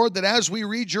thank you, Lord, that as we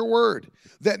read your word,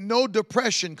 that no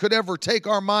depression could ever take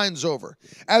our minds over.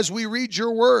 As we read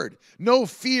your word, no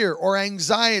fear or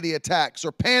anxiety attacks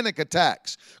or panic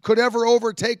attacks could ever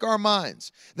overtake our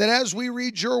minds. That as we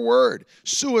read your word,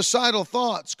 suicidal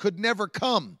thoughts could never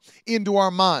come into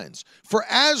our minds. For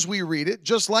as we read it,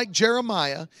 just like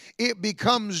Jeremiah, it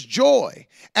becomes joy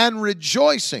and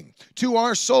rejoicing to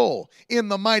our soul in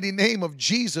the mighty name of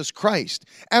Jesus Christ.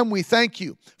 And we thank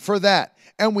you for that.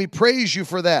 And we praise you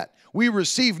for that. We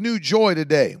receive new joy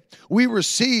today. We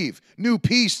receive new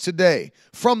peace today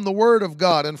from the Word of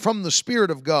God and from the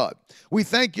Spirit of God. We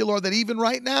thank you, Lord, that even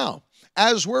right now,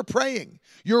 as we're praying,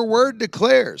 your Word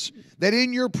declares that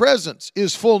in your presence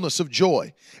is fullness of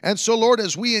joy. And so, Lord,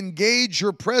 as we engage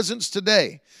your presence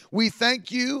today, we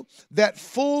thank you that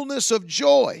fullness of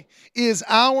joy is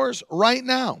ours right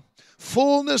now.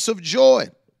 Fullness of joy.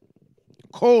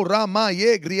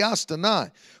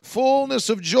 Fullness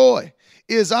of joy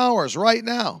is ours right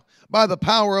now by the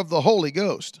power of the Holy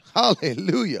Ghost.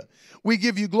 Hallelujah. We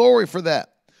give you glory for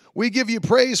that. We give you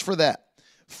praise for that.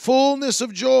 Fullness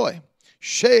of joy.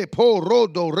 It's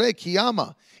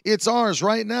ours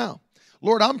right now.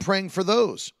 Lord, I'm praying for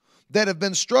those that have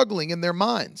been struggling in their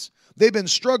minds. They've been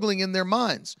struggling in their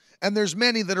minds. And there's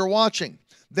many that are watching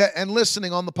that and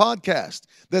listening on the podcast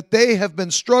that they have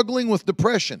been struggling with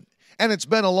depression. And it's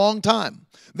been a long time.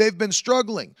 They've been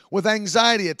struggling with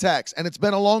anxiety attacks, and it's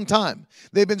been a long time.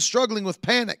 They've been struggling with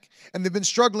panic, and they've been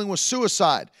struggling with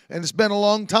suicide, and it's been a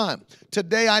long time.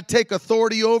 Today, I take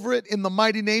authority over it in the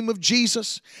mighty name of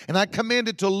Jesus, and I command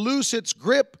it to loose its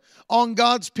grip on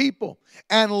God's people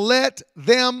and let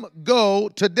them go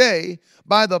today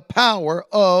by the power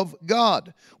of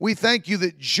God. We thank you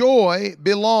that joy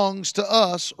belongs to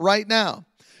us right now.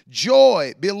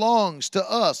 Joy belongs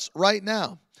to us right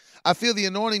now. I feel the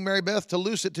anointing, Mary Beth, to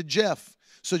loose it to Jeff.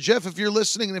 So, Jeff, if you're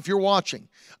listening and if you're watching,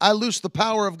 I loose the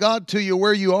power of God to you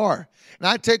where you are. And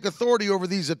I take authority over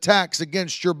these attacks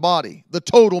against your body, the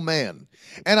total man.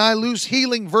 And I loose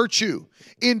healing virtue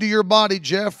into your body,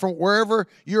 Jeff, from wherever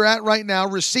you're at right now.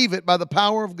 Receive it by the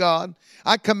power of God.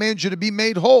 I command you to be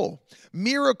made whole.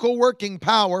 Miracle working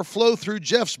power flow through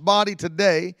Jeff's body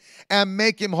today and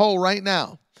make him whole right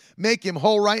now. Make him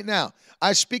whole right now.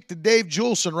 I speak to Dave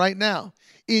Julson right now.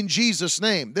 In Jesus'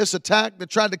 name, this attack that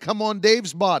tried to come on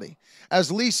Dave's body,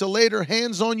 as Lisa laid her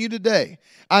hands on you today,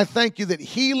 I thank you that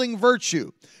healing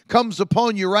virtue comes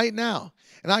upon you right now.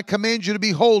 And I command you to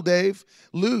be whole, Dave,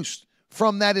 loosed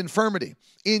from that infirmity.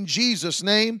 In Jesus'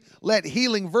 name, let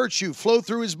healing virtue flow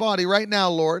through his body right now,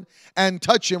 Lord, and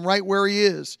touch him right where he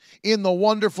is. In the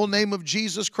wonderful name of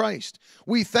Jesus Christ,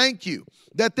 we thank you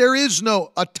that there is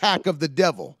no attack of the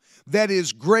devil that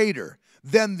is greater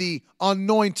than the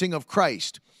anointing of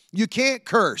Christ. You can't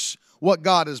curse what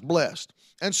God has blessed.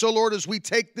 And so, Lord, as we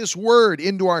take this word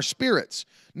into our spirits,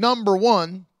 number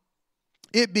one,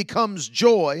 it becomes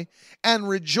joy and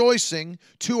rejoicing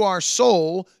to our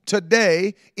soul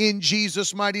today in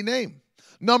Jesus' mighty name.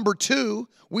 Number two,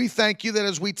 we thank you that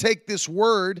as we take this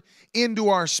word into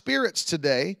our spirits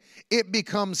today, it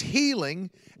becomes healing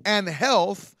and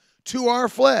health to our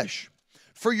flesh.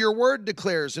 For your word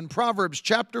declares in Proverbs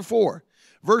chapter 4,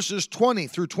 verses 20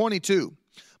 through 22,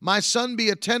 my son, be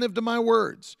attentive to my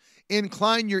words.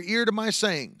 Incline your ear to my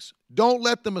sayings. Don't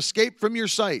let them escape from your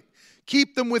sight.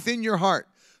 Keep them within your heart,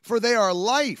 for they are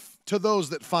life to those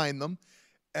that find them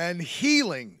and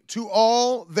healing to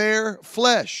all their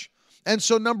flesh. And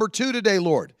so number two today,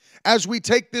 Lord, as we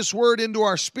take this word into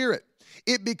our spirit,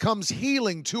 it becomes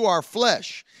healing to our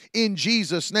flesh in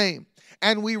Jesus' name.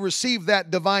 And we receive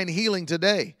that divine healing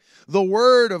today. The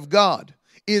word of God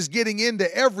is getting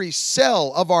into every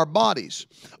cell of our bodies.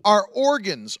 Our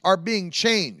organs are being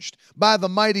changed by the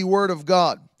mighty word of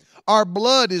God. Our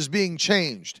blood is being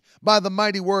changed by the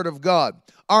mighty word of God.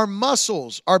 Our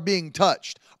muscles are being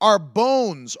touched. Our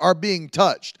bones are being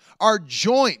touched. Our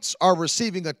joints are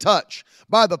receiving a touch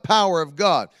by the power of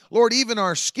God. Lord, even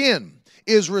our skin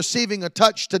is receiving a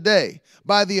touch today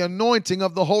by the anointing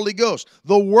of the Holy Ghost.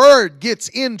 The Word gets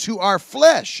into our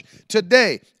flesh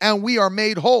today, and we are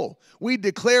made whole. We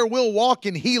declare we'll walk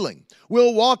in healing.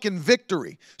 We'll walk in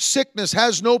victory. Sickness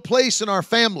has no place in our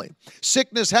family.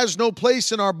 Sickness has no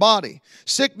place in our body.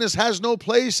 Sickness has no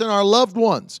place in our loved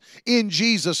ones, in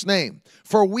Jesus' name.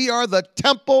 For we are the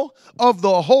temple of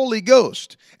the Holy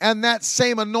Ghost. And that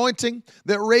same anointing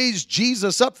that raised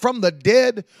Jesus up from the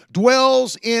dead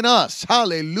dwells in us.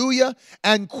 Hallelujah.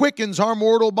 And quickens our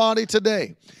mortal body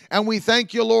today. And we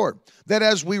thank you, Lord, that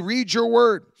as we read your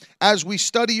word, as we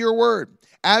study your word,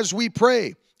 as we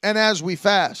pray, and as we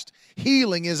fast,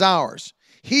 healing is ours.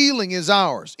 Healing is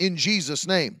ours in Jesus'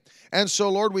 name. And so,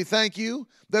 Lord, we thank you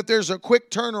that there's a quick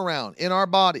turnaround in our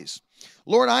bodies.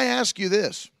 Lord, I ask you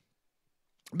this,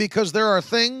 because there are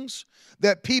things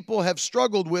that people have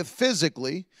struggled with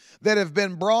physically that have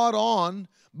been brought on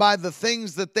by the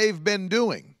things that they've been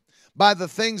doing, by the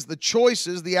things, the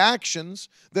choices, the actions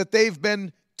that they've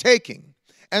been taking.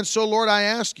 And so, Lord, I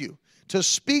ask you to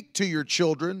speak to your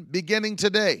children beginning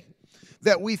today,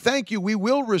 that we thank you we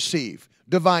will receive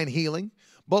divine healing,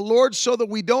 but Lord, so that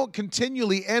we don't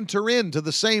continually enter into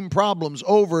the same problems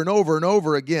over and over and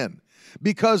over again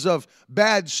because of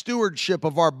bad stewardship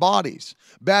of our bodies,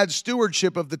 bad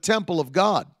stewardship of the temple of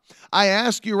God. I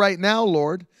ask you right now,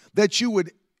 Lord, that you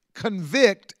would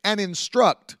convict and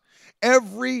instruct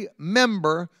every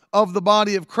member of the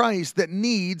body of Christ that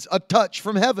needs a touch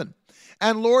from heaven.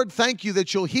 And Lord, thank you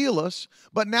that you'll heal us,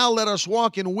 but now let us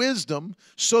walk in wisdom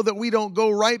so that we don't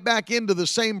go right back into the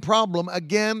same problem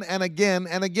again and again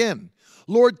and again.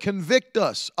 Lord, convict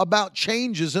us about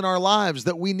changes in our lives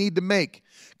that we need to make.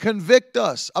 Convict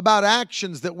us about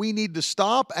actions that we need to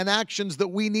stop and actions that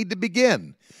we need to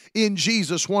begin. In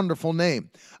Jesus' wonderful name,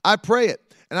 I pray it.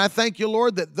 And I thank you,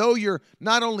 Lord, that though you're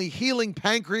not only healing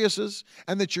pancreases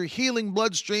and that you're healing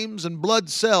bloodstreams and blood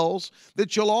cells,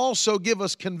 that you'll also give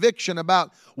us conviction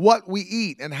about what we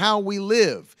eat and how we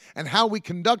live and how we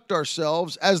conduct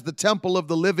ourselves as the temple of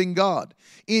the living God.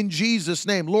 In Jesus'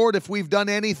 name, Lord, if we've done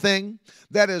anything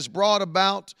that has brought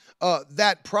about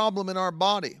that problem in our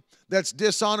body, that's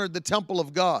dishonored the temple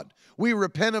of God, we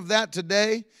repent of that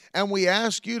today, and we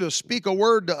ask you to speak a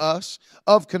word to us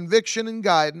of conviction and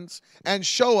guidance and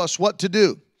show us what to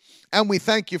do. And we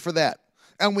thank you for that,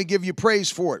 and we give you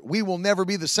praise for it. We will never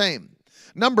be the same.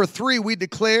 Number 3, we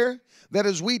declare that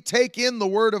as we take in the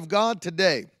word of God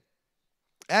today,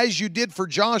 as you did for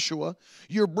Joshua,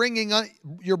 you're bringing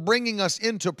us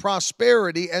into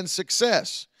prosperity and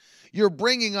success. You're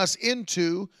bringing us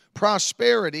into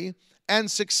prosperity and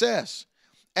success,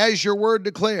 as your word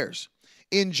declares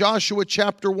in Joshua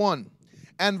chapter 1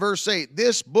 and verse 8.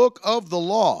 This book of the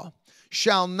law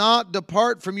shall not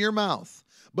depart from your mouth,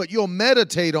 but you'll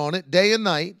meditate on it day and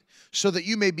night, so that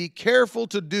you may be careful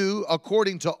to do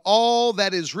according to all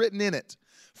that is written in it.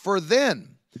 For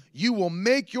then you will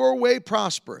make your way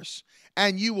prosperous,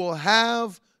 and you will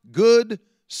have good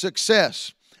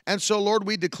success. And so, Lord,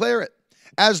 we declare it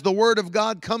as the word of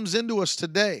God comes into us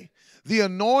today. The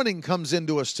anointing comes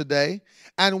into us today,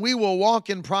 and we will walk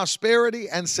in prosperity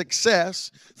and success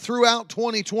throughout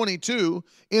 2022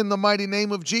 in the mighty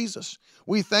name of Jesus.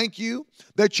 We thank you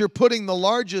that you're putting the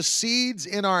largest seeds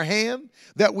in our hand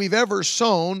that we've ever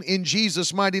sown in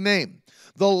Jesus' mighty name.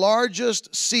 The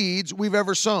largest seeds we've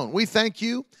ever sown. We thank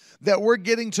you that we're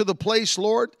getting to the place,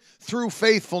 Lord, through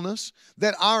faithfulness,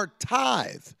 that our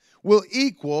tithe will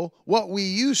equal what we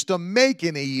used to make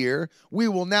in a year. We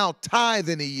will now tithe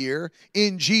in a year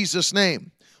in Jesus'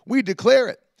 name. We declare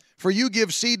it. For you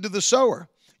give seed to the sower.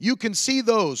 You can see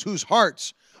those whose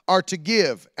hearts are to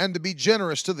give and to be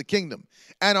generous to the kingdom.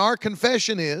 And our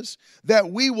confession is that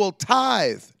we will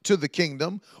tithe to the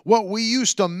kingdom what we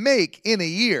used to make in a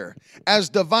year as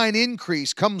divine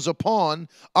increase comes upon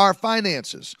our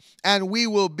finances. And we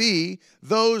will be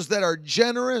those that are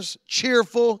generous,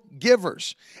 cheerful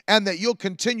givers, and that you'll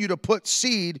continue to put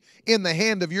seed in the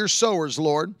hand of your sowers,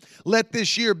 Lord. Let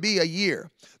this year be a year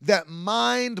that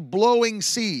mind-blowing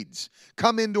seeds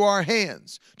come into our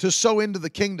hands to sow into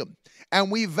the kingdom. And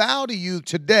we vow to you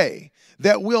today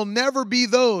that we'll never be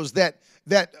those that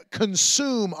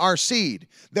consume our seed,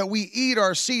 that we eat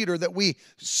our seed, or that we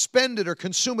spend it or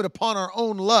consume it upon our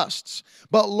own lusts.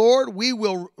 But Lord, we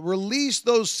will release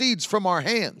those seeds from our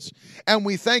hands. And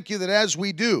we thank you that as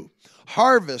we do,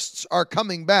 harvests are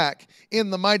coming back in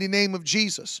the mighty name of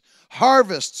Jesus.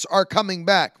 Harvests are coming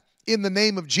back in the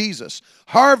name of Jesus.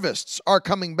 Harvests are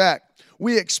coming back.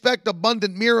 We expect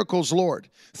abundant miracles, Lord.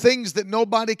 Things that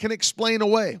nobody can explain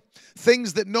away.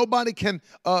 Things that nobody can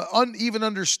even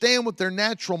understand with their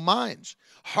natural minds.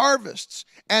 Harvests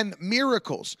and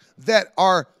miracles that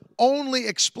are only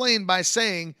explained by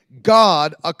saying,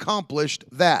 God accomplished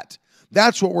that.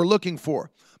 That's what we're looking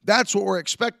for. That's what we're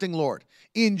expecting, Lord,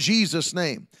 in Jesus'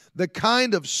 name. The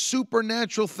kind of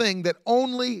supernatural thing that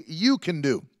only you can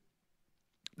do.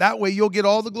 That way you'll get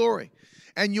all the glory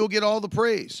and you'll get all the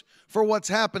praise for what's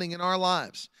happening in our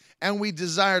lives. And we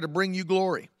desire to bring you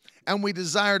glory. And we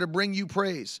desire to bring you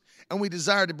praise. And we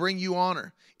desire to bring you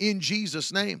honor. In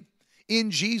Jesus' name.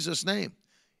 In Jesus' name.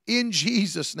 In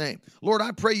Jesus' name. Lord,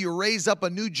 I pray you raise up a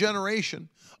new generation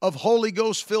of Holy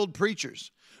Ghost-filled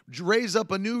preachers. Raise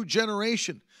up a new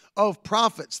generation of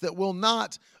prophets that will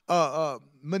not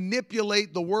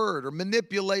manipulate the word or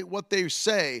manipulate what they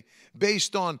say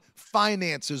based on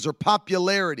finances or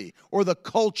popularity or the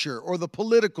culture or the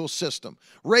political system.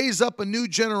 Raise up a new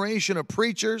generation of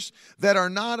preachers that are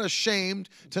not ashamed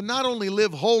to not only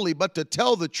live holy, but to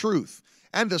tell the truth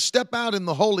and to step out in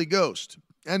the Holy Ghost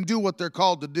and do what they're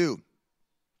called to do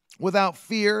without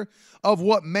fear of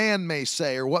what man may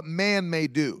say or what man may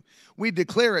do. We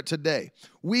declare it today.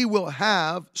 We will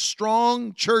have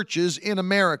strong churches in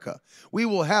America. We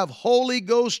will have Holy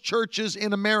Ghost churches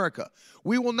in America.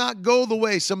 We will not go the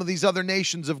way some of these other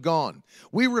nations have gone.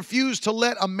 We refuse to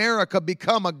let America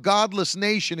become a godless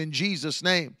nation in Jesus'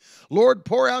 name. Lord,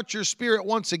 pour out your Spirit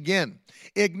once again.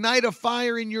 Ignite a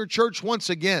fire in your church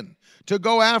once again to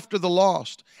go after the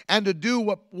lost and to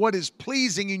do what is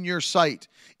pleasing in your sight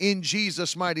in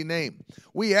Jesus' mighty name.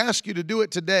 We ask you to do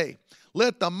it today.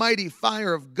 Let the mighty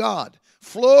fire of God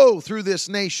flow through this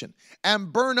nation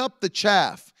and burn up the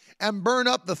chaff and burn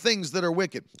up the things that are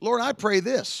wicked. Lord, I pray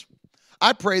this.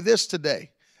 I pray this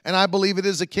today, and I believe it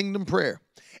is a kingdom prayer.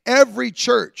 Every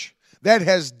church that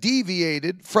has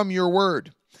deviated from your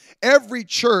word, every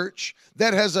church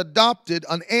that has adopted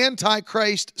an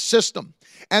antichrist system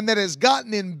and that has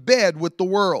gotten in bed with the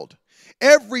world,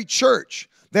 every church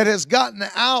that has gotten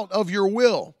out of your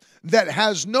will, that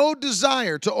has no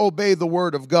desire to obey the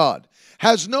word of God,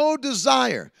 has no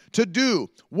desire to do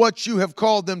what you have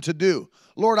called them to do.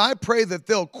 Lord, I pray that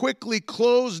they'll quickly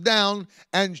close down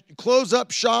and close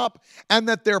up shop and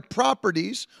that their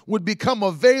properties would become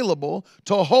available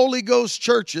to Holy Ghost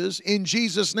churches in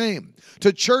Jesus' name,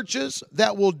 to churches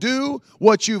that will do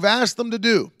what you've asked them to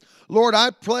do. Lord,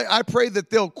 I pray that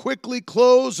they'll quickly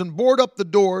close and board up the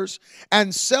doors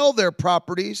and sell their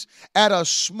properties at a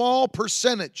small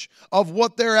percentage of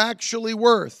what they're actually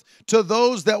worth to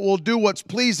those that will do what's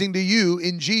pleasing to you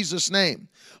in Jesus' name.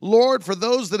 Lord, for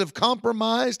those that have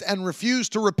compromised and refuse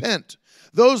to repent,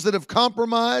 those that have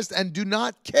compromised and do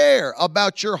not care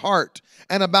about your heart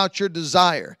and about your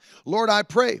desire, Lord, I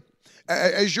pray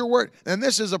as your word, and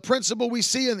this is a principle we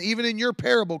see even in your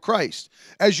parable, Christ,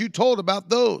 as you told about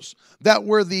those that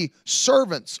were the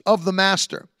servants of the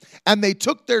master, and they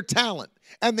took their talent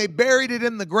and they buried it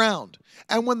in the ground.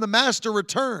 And when the master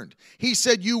returned, he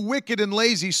said, "You wicked and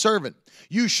lazy servant,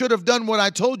 you should have done what I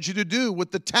told you to do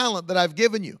with the talent that I've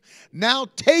given you. Now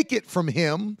take it from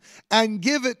him and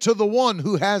give it to the one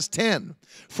who has 10.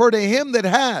 For to him that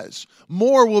has,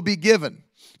 more will be given.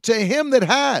 To him that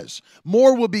has,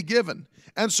 more will be given."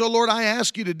 And so, Lord, I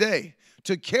ask you today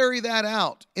to carry that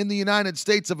out in the United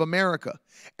States of America.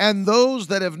 And those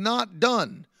that have not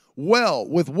done well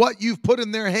with what you've put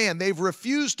in their hand, they've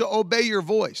refused to obey your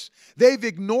voice. They've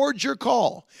ignored your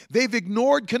call. They've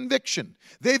ignored conviction.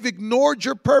 They've ignored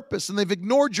your purpose, and they've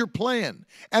ignored your plan.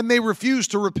 And they refuse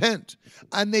to repent.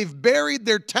 And they've buried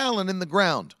their talent in the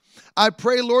ground. I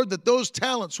pray, Lord, that those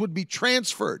talents would be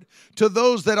transferred to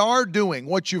those that are doing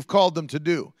what you've called them to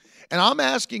do. And I'm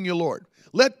asking you, Lord,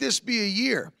 let this be a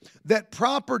year that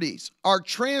properties are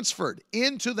transferred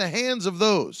into the hands of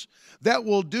those that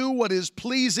will do what is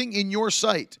pleasing in your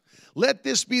sight. Let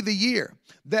this be the year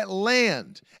that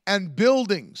land and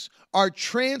buildings are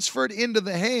transferred into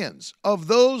the hands of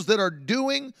those that are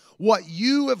doing what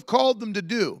you have called them to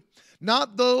do.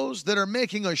 Not those that are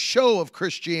making a show of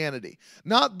Christianity,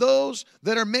 not those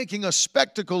that are making a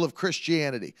spectacle of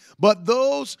Christianity, but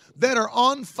those that are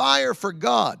on fire for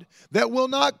God, that will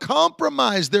not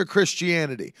compromise their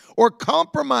Christianity or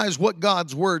compromise what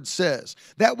God's word says,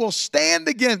 that will stand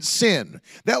against sin,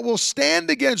 that will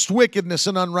stand against wickedness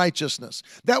and unrighteousness,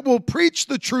 that will preach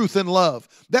the truth in love,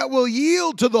 that will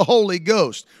yield to the Holy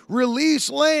Ghost, release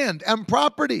land and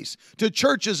properties to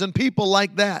churches and people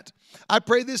like that. I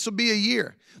pray this will be a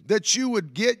year that you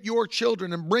would get your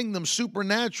children and bring them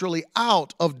supernaturally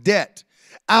out of debt,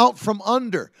 out from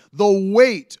under the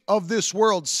weight of this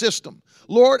world system.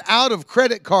 Lord, out of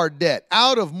credit card debt,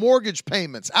 out of mortgage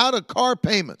payments, out of car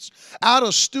payments, out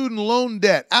of student loan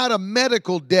debt, out of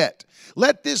medical debt.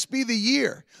 Let this be the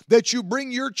year that you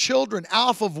bring your children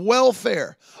off of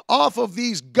welfare, off of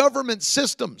these government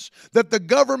systems that the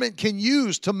government can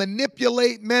use to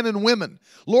manipulate men and women.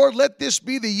 Lord, let this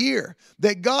be the year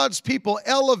that God's people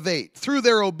elevate through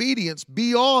their obedience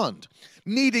beyond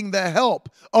needing the help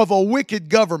of a wicked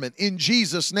government in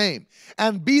Jesus' name,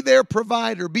 and be their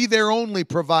provider, be their only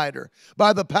provider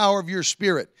by the power of your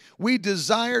Spirit. We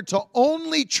desire to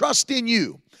only trust in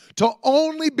you, to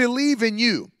only believe in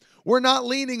you. We're not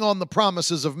leaning on the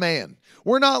promises of man.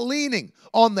 We're not leaning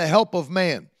on the help of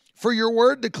man. For your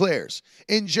word declares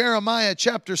in Jeremiah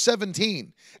chapter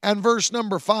 17 and verse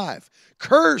number 5,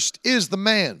 cursed is the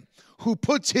man who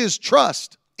puts his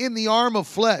trust in the arm of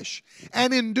flesh,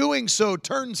 and in doing so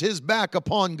turns his back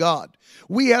upon God.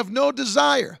 We have no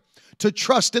desire to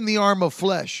trust in the arm of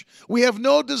flesh. We have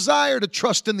no desire to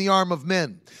trust in the arm of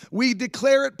men. We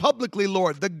declare it publicly,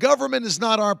 Lord. The government is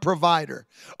not our provider.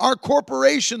 Our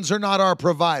corporations are not our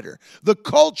provider. The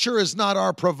culture is not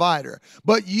our provider.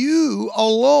 But you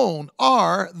alone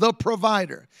are the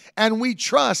provider. And we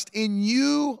trust in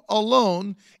you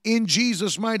alone in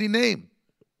Jesus' mighty name.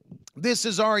 This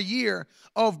is our year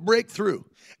of breakthrough,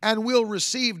 and we'll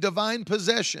receive divine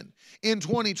possession in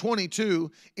 2022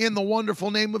 in the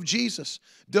wonderful name of Jesus.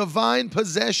 Divine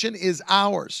possession is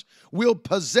ours. We'll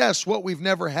possess what we've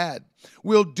never had.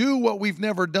 We'll do what we've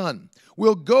never done.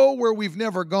 We'll go where we've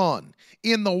never gone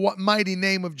in the mighty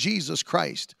name of Jesus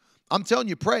Christ. I'm telling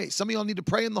you, pray. Some of y'all need to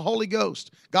pray in the Holy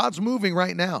Ghost. God's moving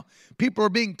right now. People are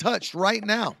being touched right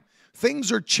now.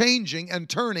 Things are changing and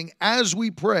turning as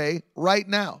we pray right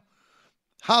now.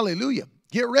 Hallelujah.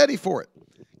 Get ready for it.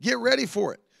 Get ready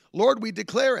for it. Lord, we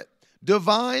declare it.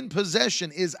 Divine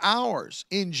possession is ours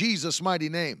in Jesus' mighty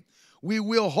name. We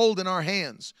will hold in our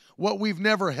hands what we've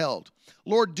never held.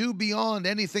 Lord, do beyond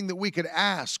anything that we could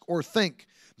ask or think,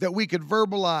 that we could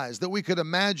verbalize, that we could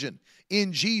imagine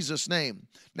in Jesus' name.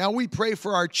 Now we pray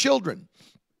for our children.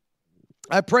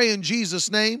 I pray in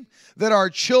Jesus' name that our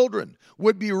children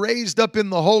would be raised up in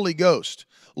the Holy Ghost.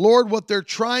 Lord, what they're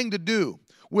trying to do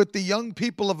with the young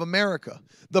people of America,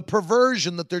 the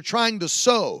perversion that they're trying to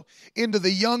sow into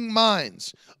the young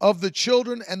minds of the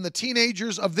children and the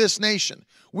teenagers of this nation,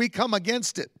 we come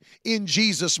against it in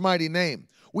Jesus' mighty name.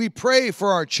 We pray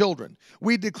for our children.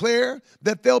 We declare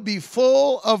that they'll be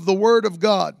full of the Word of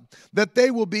God, that they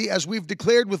will be, as we've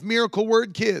declared with Miracle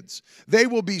Word Kids, they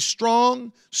will be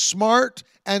strong, smart,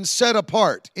 and set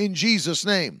apart in Jesus'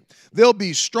 name. They'll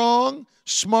be strong,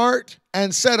 smart,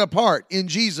 and set apart in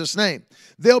Jesus' name.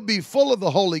 They'll be full of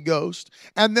the Holy Ghost,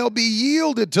 and they'll be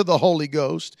yielded to the Holy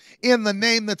Ghost in the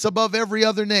name that's above every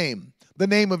other name, the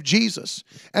name of Jesus.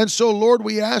 And so, Lord,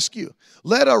 we ask you,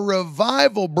 let a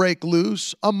revival break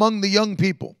loose among the young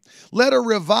people. Let a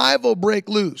revival break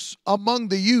loose among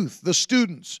the youth, the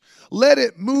students. Let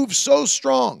it move so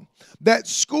strong that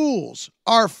schools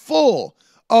are full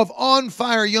of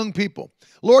on-fire young people.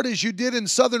 Lord, as you did in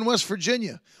southern West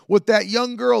Virginia with that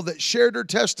young girl that shared her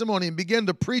testimony and began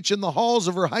to preach in the halls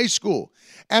of her high school,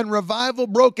 and revival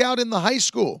broke out in the high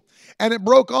school, and it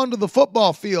broke onto the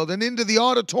football field and into the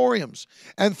auditoriums.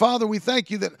 And Father, we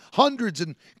thank you that hundreds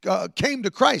came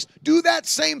to Christ. Do that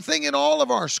same thing in all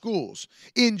of our schools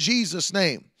in Jesus'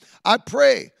 name. I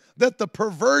pray that the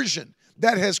perversion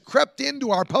that has crept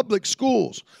into our public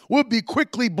schools would be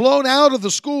quickly blown out of the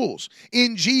schools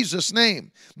in Jesus'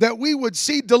 name, that we would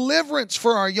see deliverance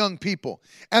for our young people,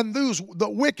 and the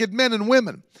wicked men and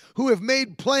women who have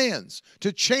made plans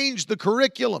to change the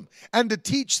curriculum and to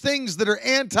teach things that are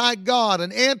anti-God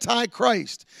and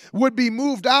anti-Christ would be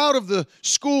moved out of the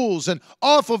schools and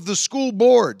off of the school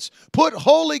boards. Put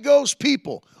Holy Ghost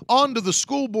people onto the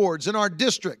school boards in our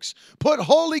districts. Put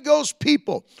Holy Ghost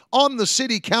people on the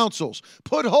city councils.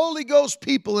 Put Holy Ghost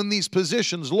people in these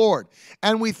positions, Lord.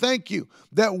 And we thank you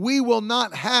that we will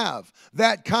not have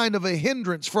that kind of a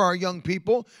hindrance for our young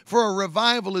people, for a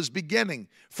revival is beginning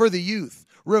for the youth.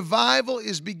 Revival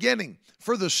is beginning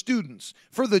for the students,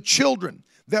 for the children,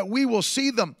 that we will see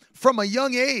them from a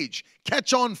young age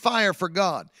catch on fire for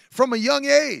God. From a young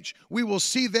age, we will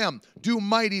see them do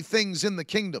mighty things in the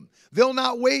kingdom. They'll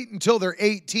not wait until they're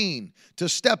 18 to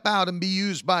step out and be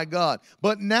used by God.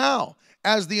 But now,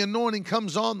 as the anointing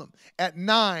comes on them at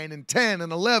 9 and 10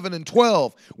 and 11 and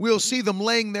 12, we'll see them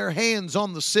laying their hands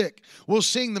on the sick. We'll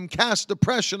see them cast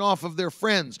depression off of their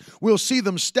friends. We'll see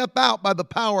them step out by the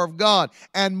power of God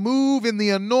and move in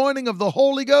the anointing of the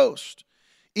Holy Ghost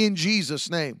in Jesus'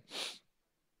 name.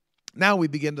 Now we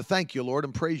begin to thank you, Lord,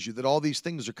 and praise you that all these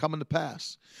things are coming to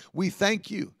pass. We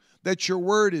thank you that your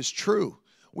word is true.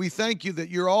 We thank you that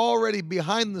you're already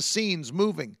behind the scenes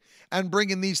moving and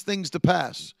bringing these things to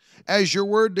pass. As your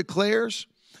word declares,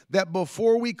 that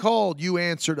before we called, you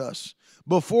answered us.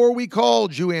 Before we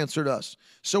called, you answered us.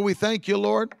 So we thank you,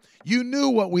 Lord. You knew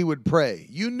what we would pray.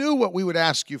 You knew what we would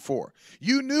ask you for.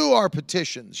 You knew our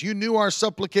petitions. You knew our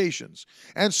supplications.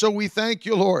 And so we thank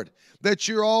you, Lord, that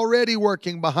you're already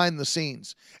working behind the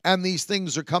scenes and these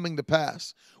things are coming to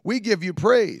pass. We give you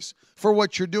praise for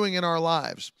what you're doing in our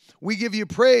lives. We give you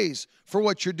praise for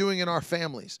what you're doing in our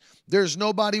families. There's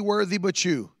nobody worthy but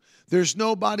you. There's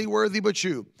nobody worthy but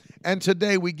you. And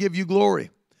today we give you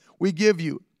glory. We give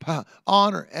you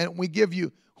honor, and we give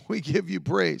you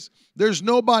praise. There's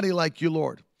nobody like you,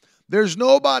 Lord. There's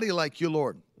nobody like you,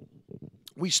 Lord.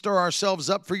 We stir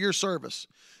ourselves up for your service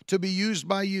to be used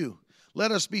by you.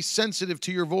 Let us be sensitive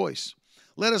to your voice.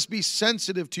 Let us be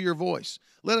sensitive to your voice.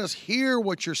 Let us hear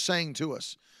what you're saying to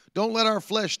us. Don't let our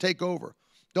flesh take over.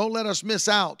 Don't let us miss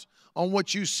out on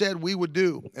what you said we would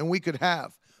do and we could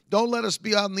have. Don't let us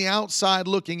be on the outside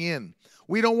looking in.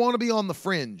 We don't want to be on the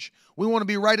fringe. We want to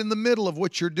be right in the middle of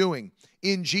what you're doing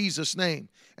in Jesus' name.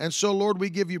 And so, Lord, we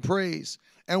give you praise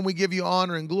and we give you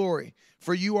honor and glory.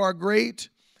 For you are great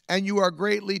and you are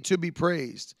greatly to be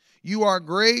praised. You are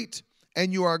great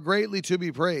and you are greatly to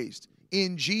be praised.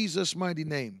 In Jesus' mighty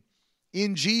name.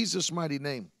 In Jesus' mighty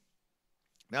name.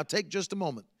 Now take just a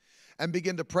moment and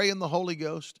begin to pray in the Holy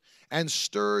Ghost and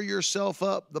stir yourself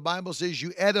up. The Bible says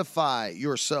you edify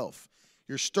yourself.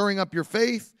 You're stirring up your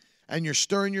faith and you're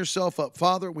stirring yourself up.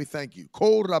 Father, we thank you.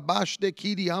 Ko rabashte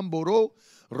kidi amboro,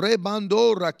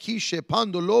 rebando rakishe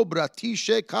pandolo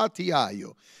bratishe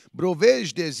katiayo.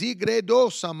 Brovej de zigredo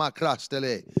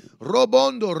samakrastele.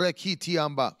 Robondo rekiti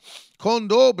amba.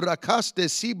 Kondo brakaste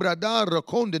sibrada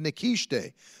rakonde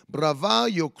nekiste.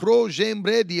 Bravayo kro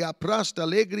jembre di aprasta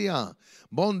legria.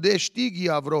 Bonde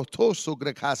stigia vrotoso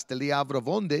grecasteli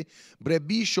avrovonde.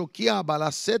 Brebisho chiaba la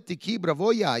seti chi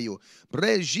bravoiaio.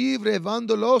 Bregivre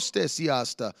vandoloste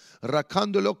siasta.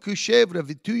 Racandolo cuchevre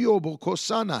vituio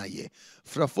bocosanaie.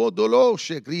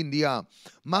 Frafodolosce grindia.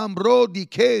 Mambro di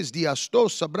ches di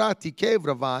astosa brati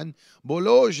chevravan.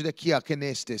 Boloj de chia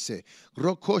kenestese.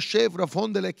 Rocochevra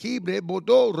fondele chibre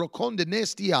bodo roconde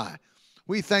nestia.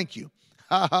 We thank you.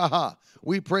 Ha ha ha.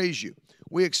 We praise you.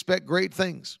 We expect great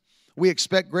things. We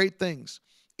expect great things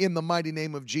in the mighty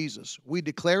name of Jesus. We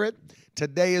declare it.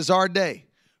 Today is our day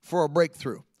for a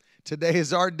breakthrough. Today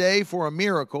is our day for a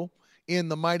miracle in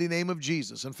the mighty name of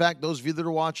Jesus. In fact, those of you that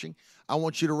are watching, I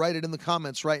want you to write it in the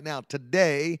comments right now.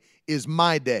 Today is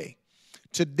my day.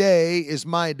 Today is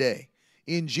my day.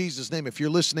 In Jesus' name. If you're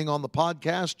listening on the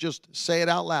podcast, just say it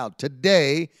out loud.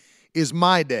 Today is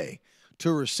my day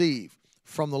to receive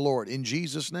from the Lord. In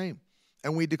Jesus' name.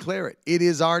 And we declare it. It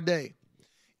is our day.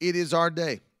 It is our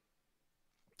day.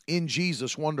 In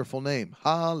Jesus' wonderful name.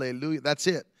 Hallelujah. That's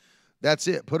it. That's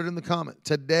it. Put it in the comment.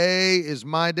 Today is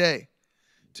my day.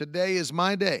 Today is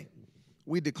my day.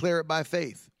 We declare it by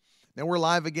faith. Now we're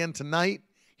live again tonight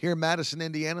here in Madison,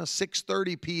 Indiana.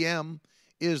 6:30 p.m.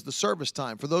 is the service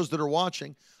time. For those that are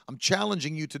watching, I'm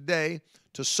challenging you today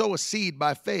to sow a seed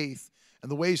by faith.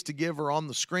 And the ways to give are on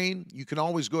the screen. You can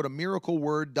always go to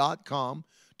miracleword.com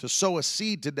to sow a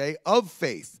seed today of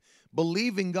faith.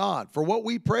 Believing God for what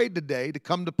we prayed today to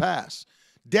come to pass.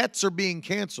 Debts are being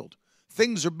canceled.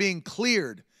 Things are being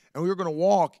cleared. And we're going to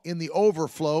walk in the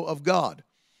overflow of God.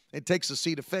 It takes a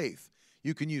seed of faith.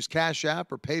 You can use Cash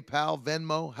App or PayPal,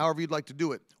 Venmo, however you'd like to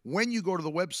do it. When you go to the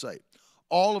website,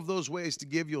 all of those ways to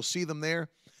give, you'll see them there.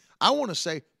 I want to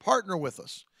say, partner with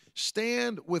us.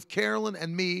 Stand with Carolyn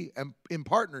and me in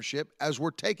partnership as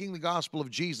we're taking the gospel of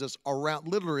Jesus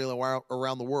literally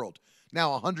around the world.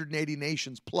 Now 180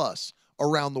 nations plus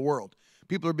around the world.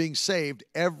 People are being saved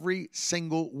every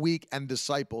single week and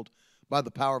discipled by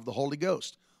the power of the Holy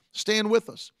Ghost. Stand with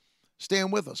us.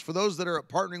 Stand with us. For those that are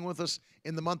partnering with us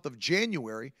in the month of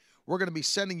January, we're going to be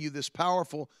sending you this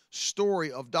powerful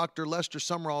story of Dr. Lester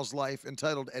Sumrall's life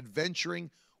entitled Adventuring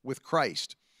with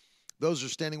Christ. Those are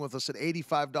standing with us at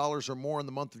 $85 or more in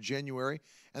the month of January.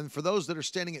 And for those that are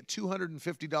standing at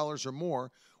 $250 or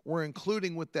more, we're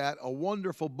including with that a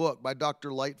wonderful book by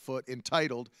Dr. Lightfoot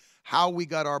entitled How We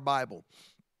Got Our Bible.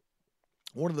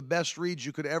 One of the best reads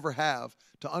you could ever have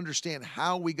to understand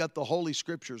how we got the Holy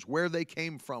Scriptures, where they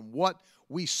came from, what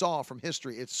we saw from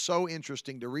history. It's so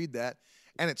interesting to read that,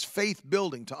 and it's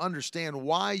faith-building to understand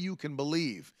why you can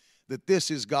believe that this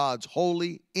is God's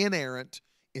holy, inerrant,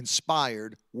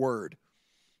 inspired word.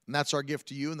 And that's our gift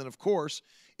to you. And then, of course,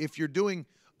 if you're sowing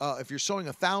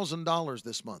 $1,000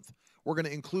 this month, we're going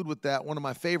to include with that one of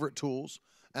my favorite tools,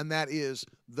 and that is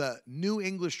the New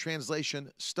English Translation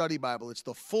Study Bible. It's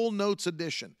the full notes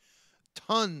edition.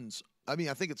 Tons, I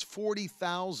think it's 40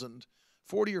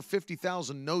 or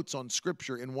 50,000 notes on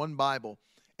Scripture in one Bible.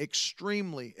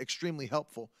 Extremely, extremely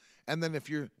helpful. And then if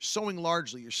you're sowing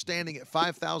largely, you're standing at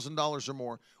 $5,000 or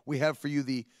more, we have for you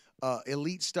the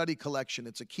Elite Study Collection.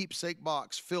 It's a keepsake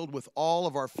box filled with all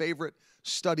of our favorite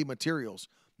study materials.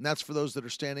 And that's for those that are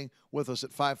standing with us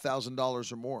at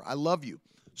 $5,000 or more. I love you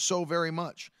so very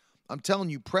much. I'm telling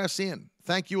you, press in.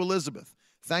 Thank you, Elizabeth.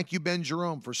 Thank you, Ben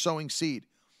Jerome, for sowing seed.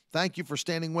 Thank you for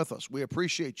standing with us. We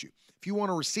appreciate you. If you want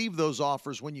to receive those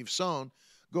offers when you've sown,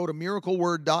 go to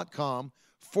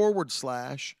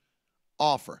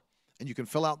miracleword.com/offer. And you can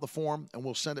fill out the form, and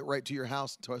we'll send it right to your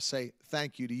house to say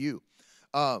thank you to you.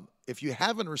 If you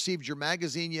haven't received your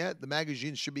magazine yet, the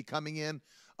magazine should be coming in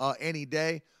any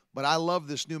day. But I love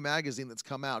this new magazine that's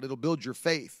come out. It'll build your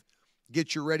faith,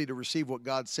 get you ready to receive what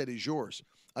God said is yours.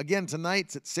 Again,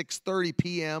 tonight's at 6:30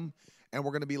 p.m., and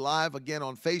we're going to be live again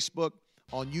on Facebook,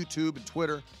 on YouTube, and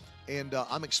Twitter. And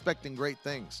I'm expecting great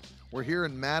things. We're here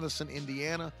in Madison,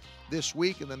 Indiana this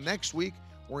week, and then next week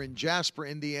we're in Jasper,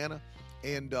 Indiana.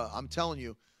 And I'm telling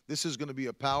you, this is going to be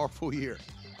a powerful year.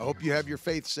 I hope you have your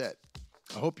faith set.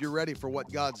 I hope you're ready for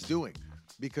what God's doing,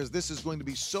 because this is going to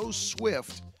be so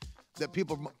swift that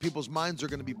people's minds are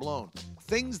going to be blown.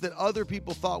 Things that other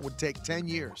people thought would take 10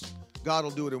 years, God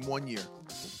will do it in 1 year.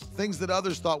 Things that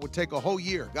others thought would take a whole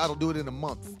year, God will do it in a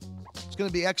month. It's going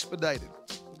to be expedited.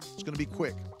 It's going to be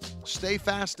quick. Stay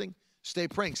fasting, stay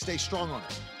praying, stay strong on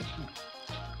it.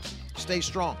 Stay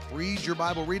strong. Read your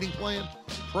Bible reading plan,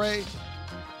 pray,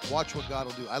 watch what God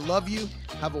will do. I love you.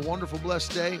 Have a wonderful,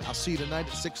 blessed day. I'll see you tonight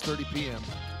at 6:30 p.m.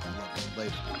 I love you.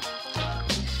 Later.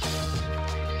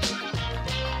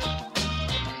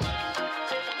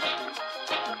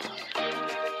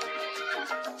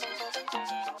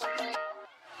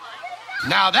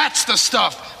 Now that's the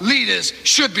stuff leaders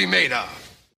should be made of.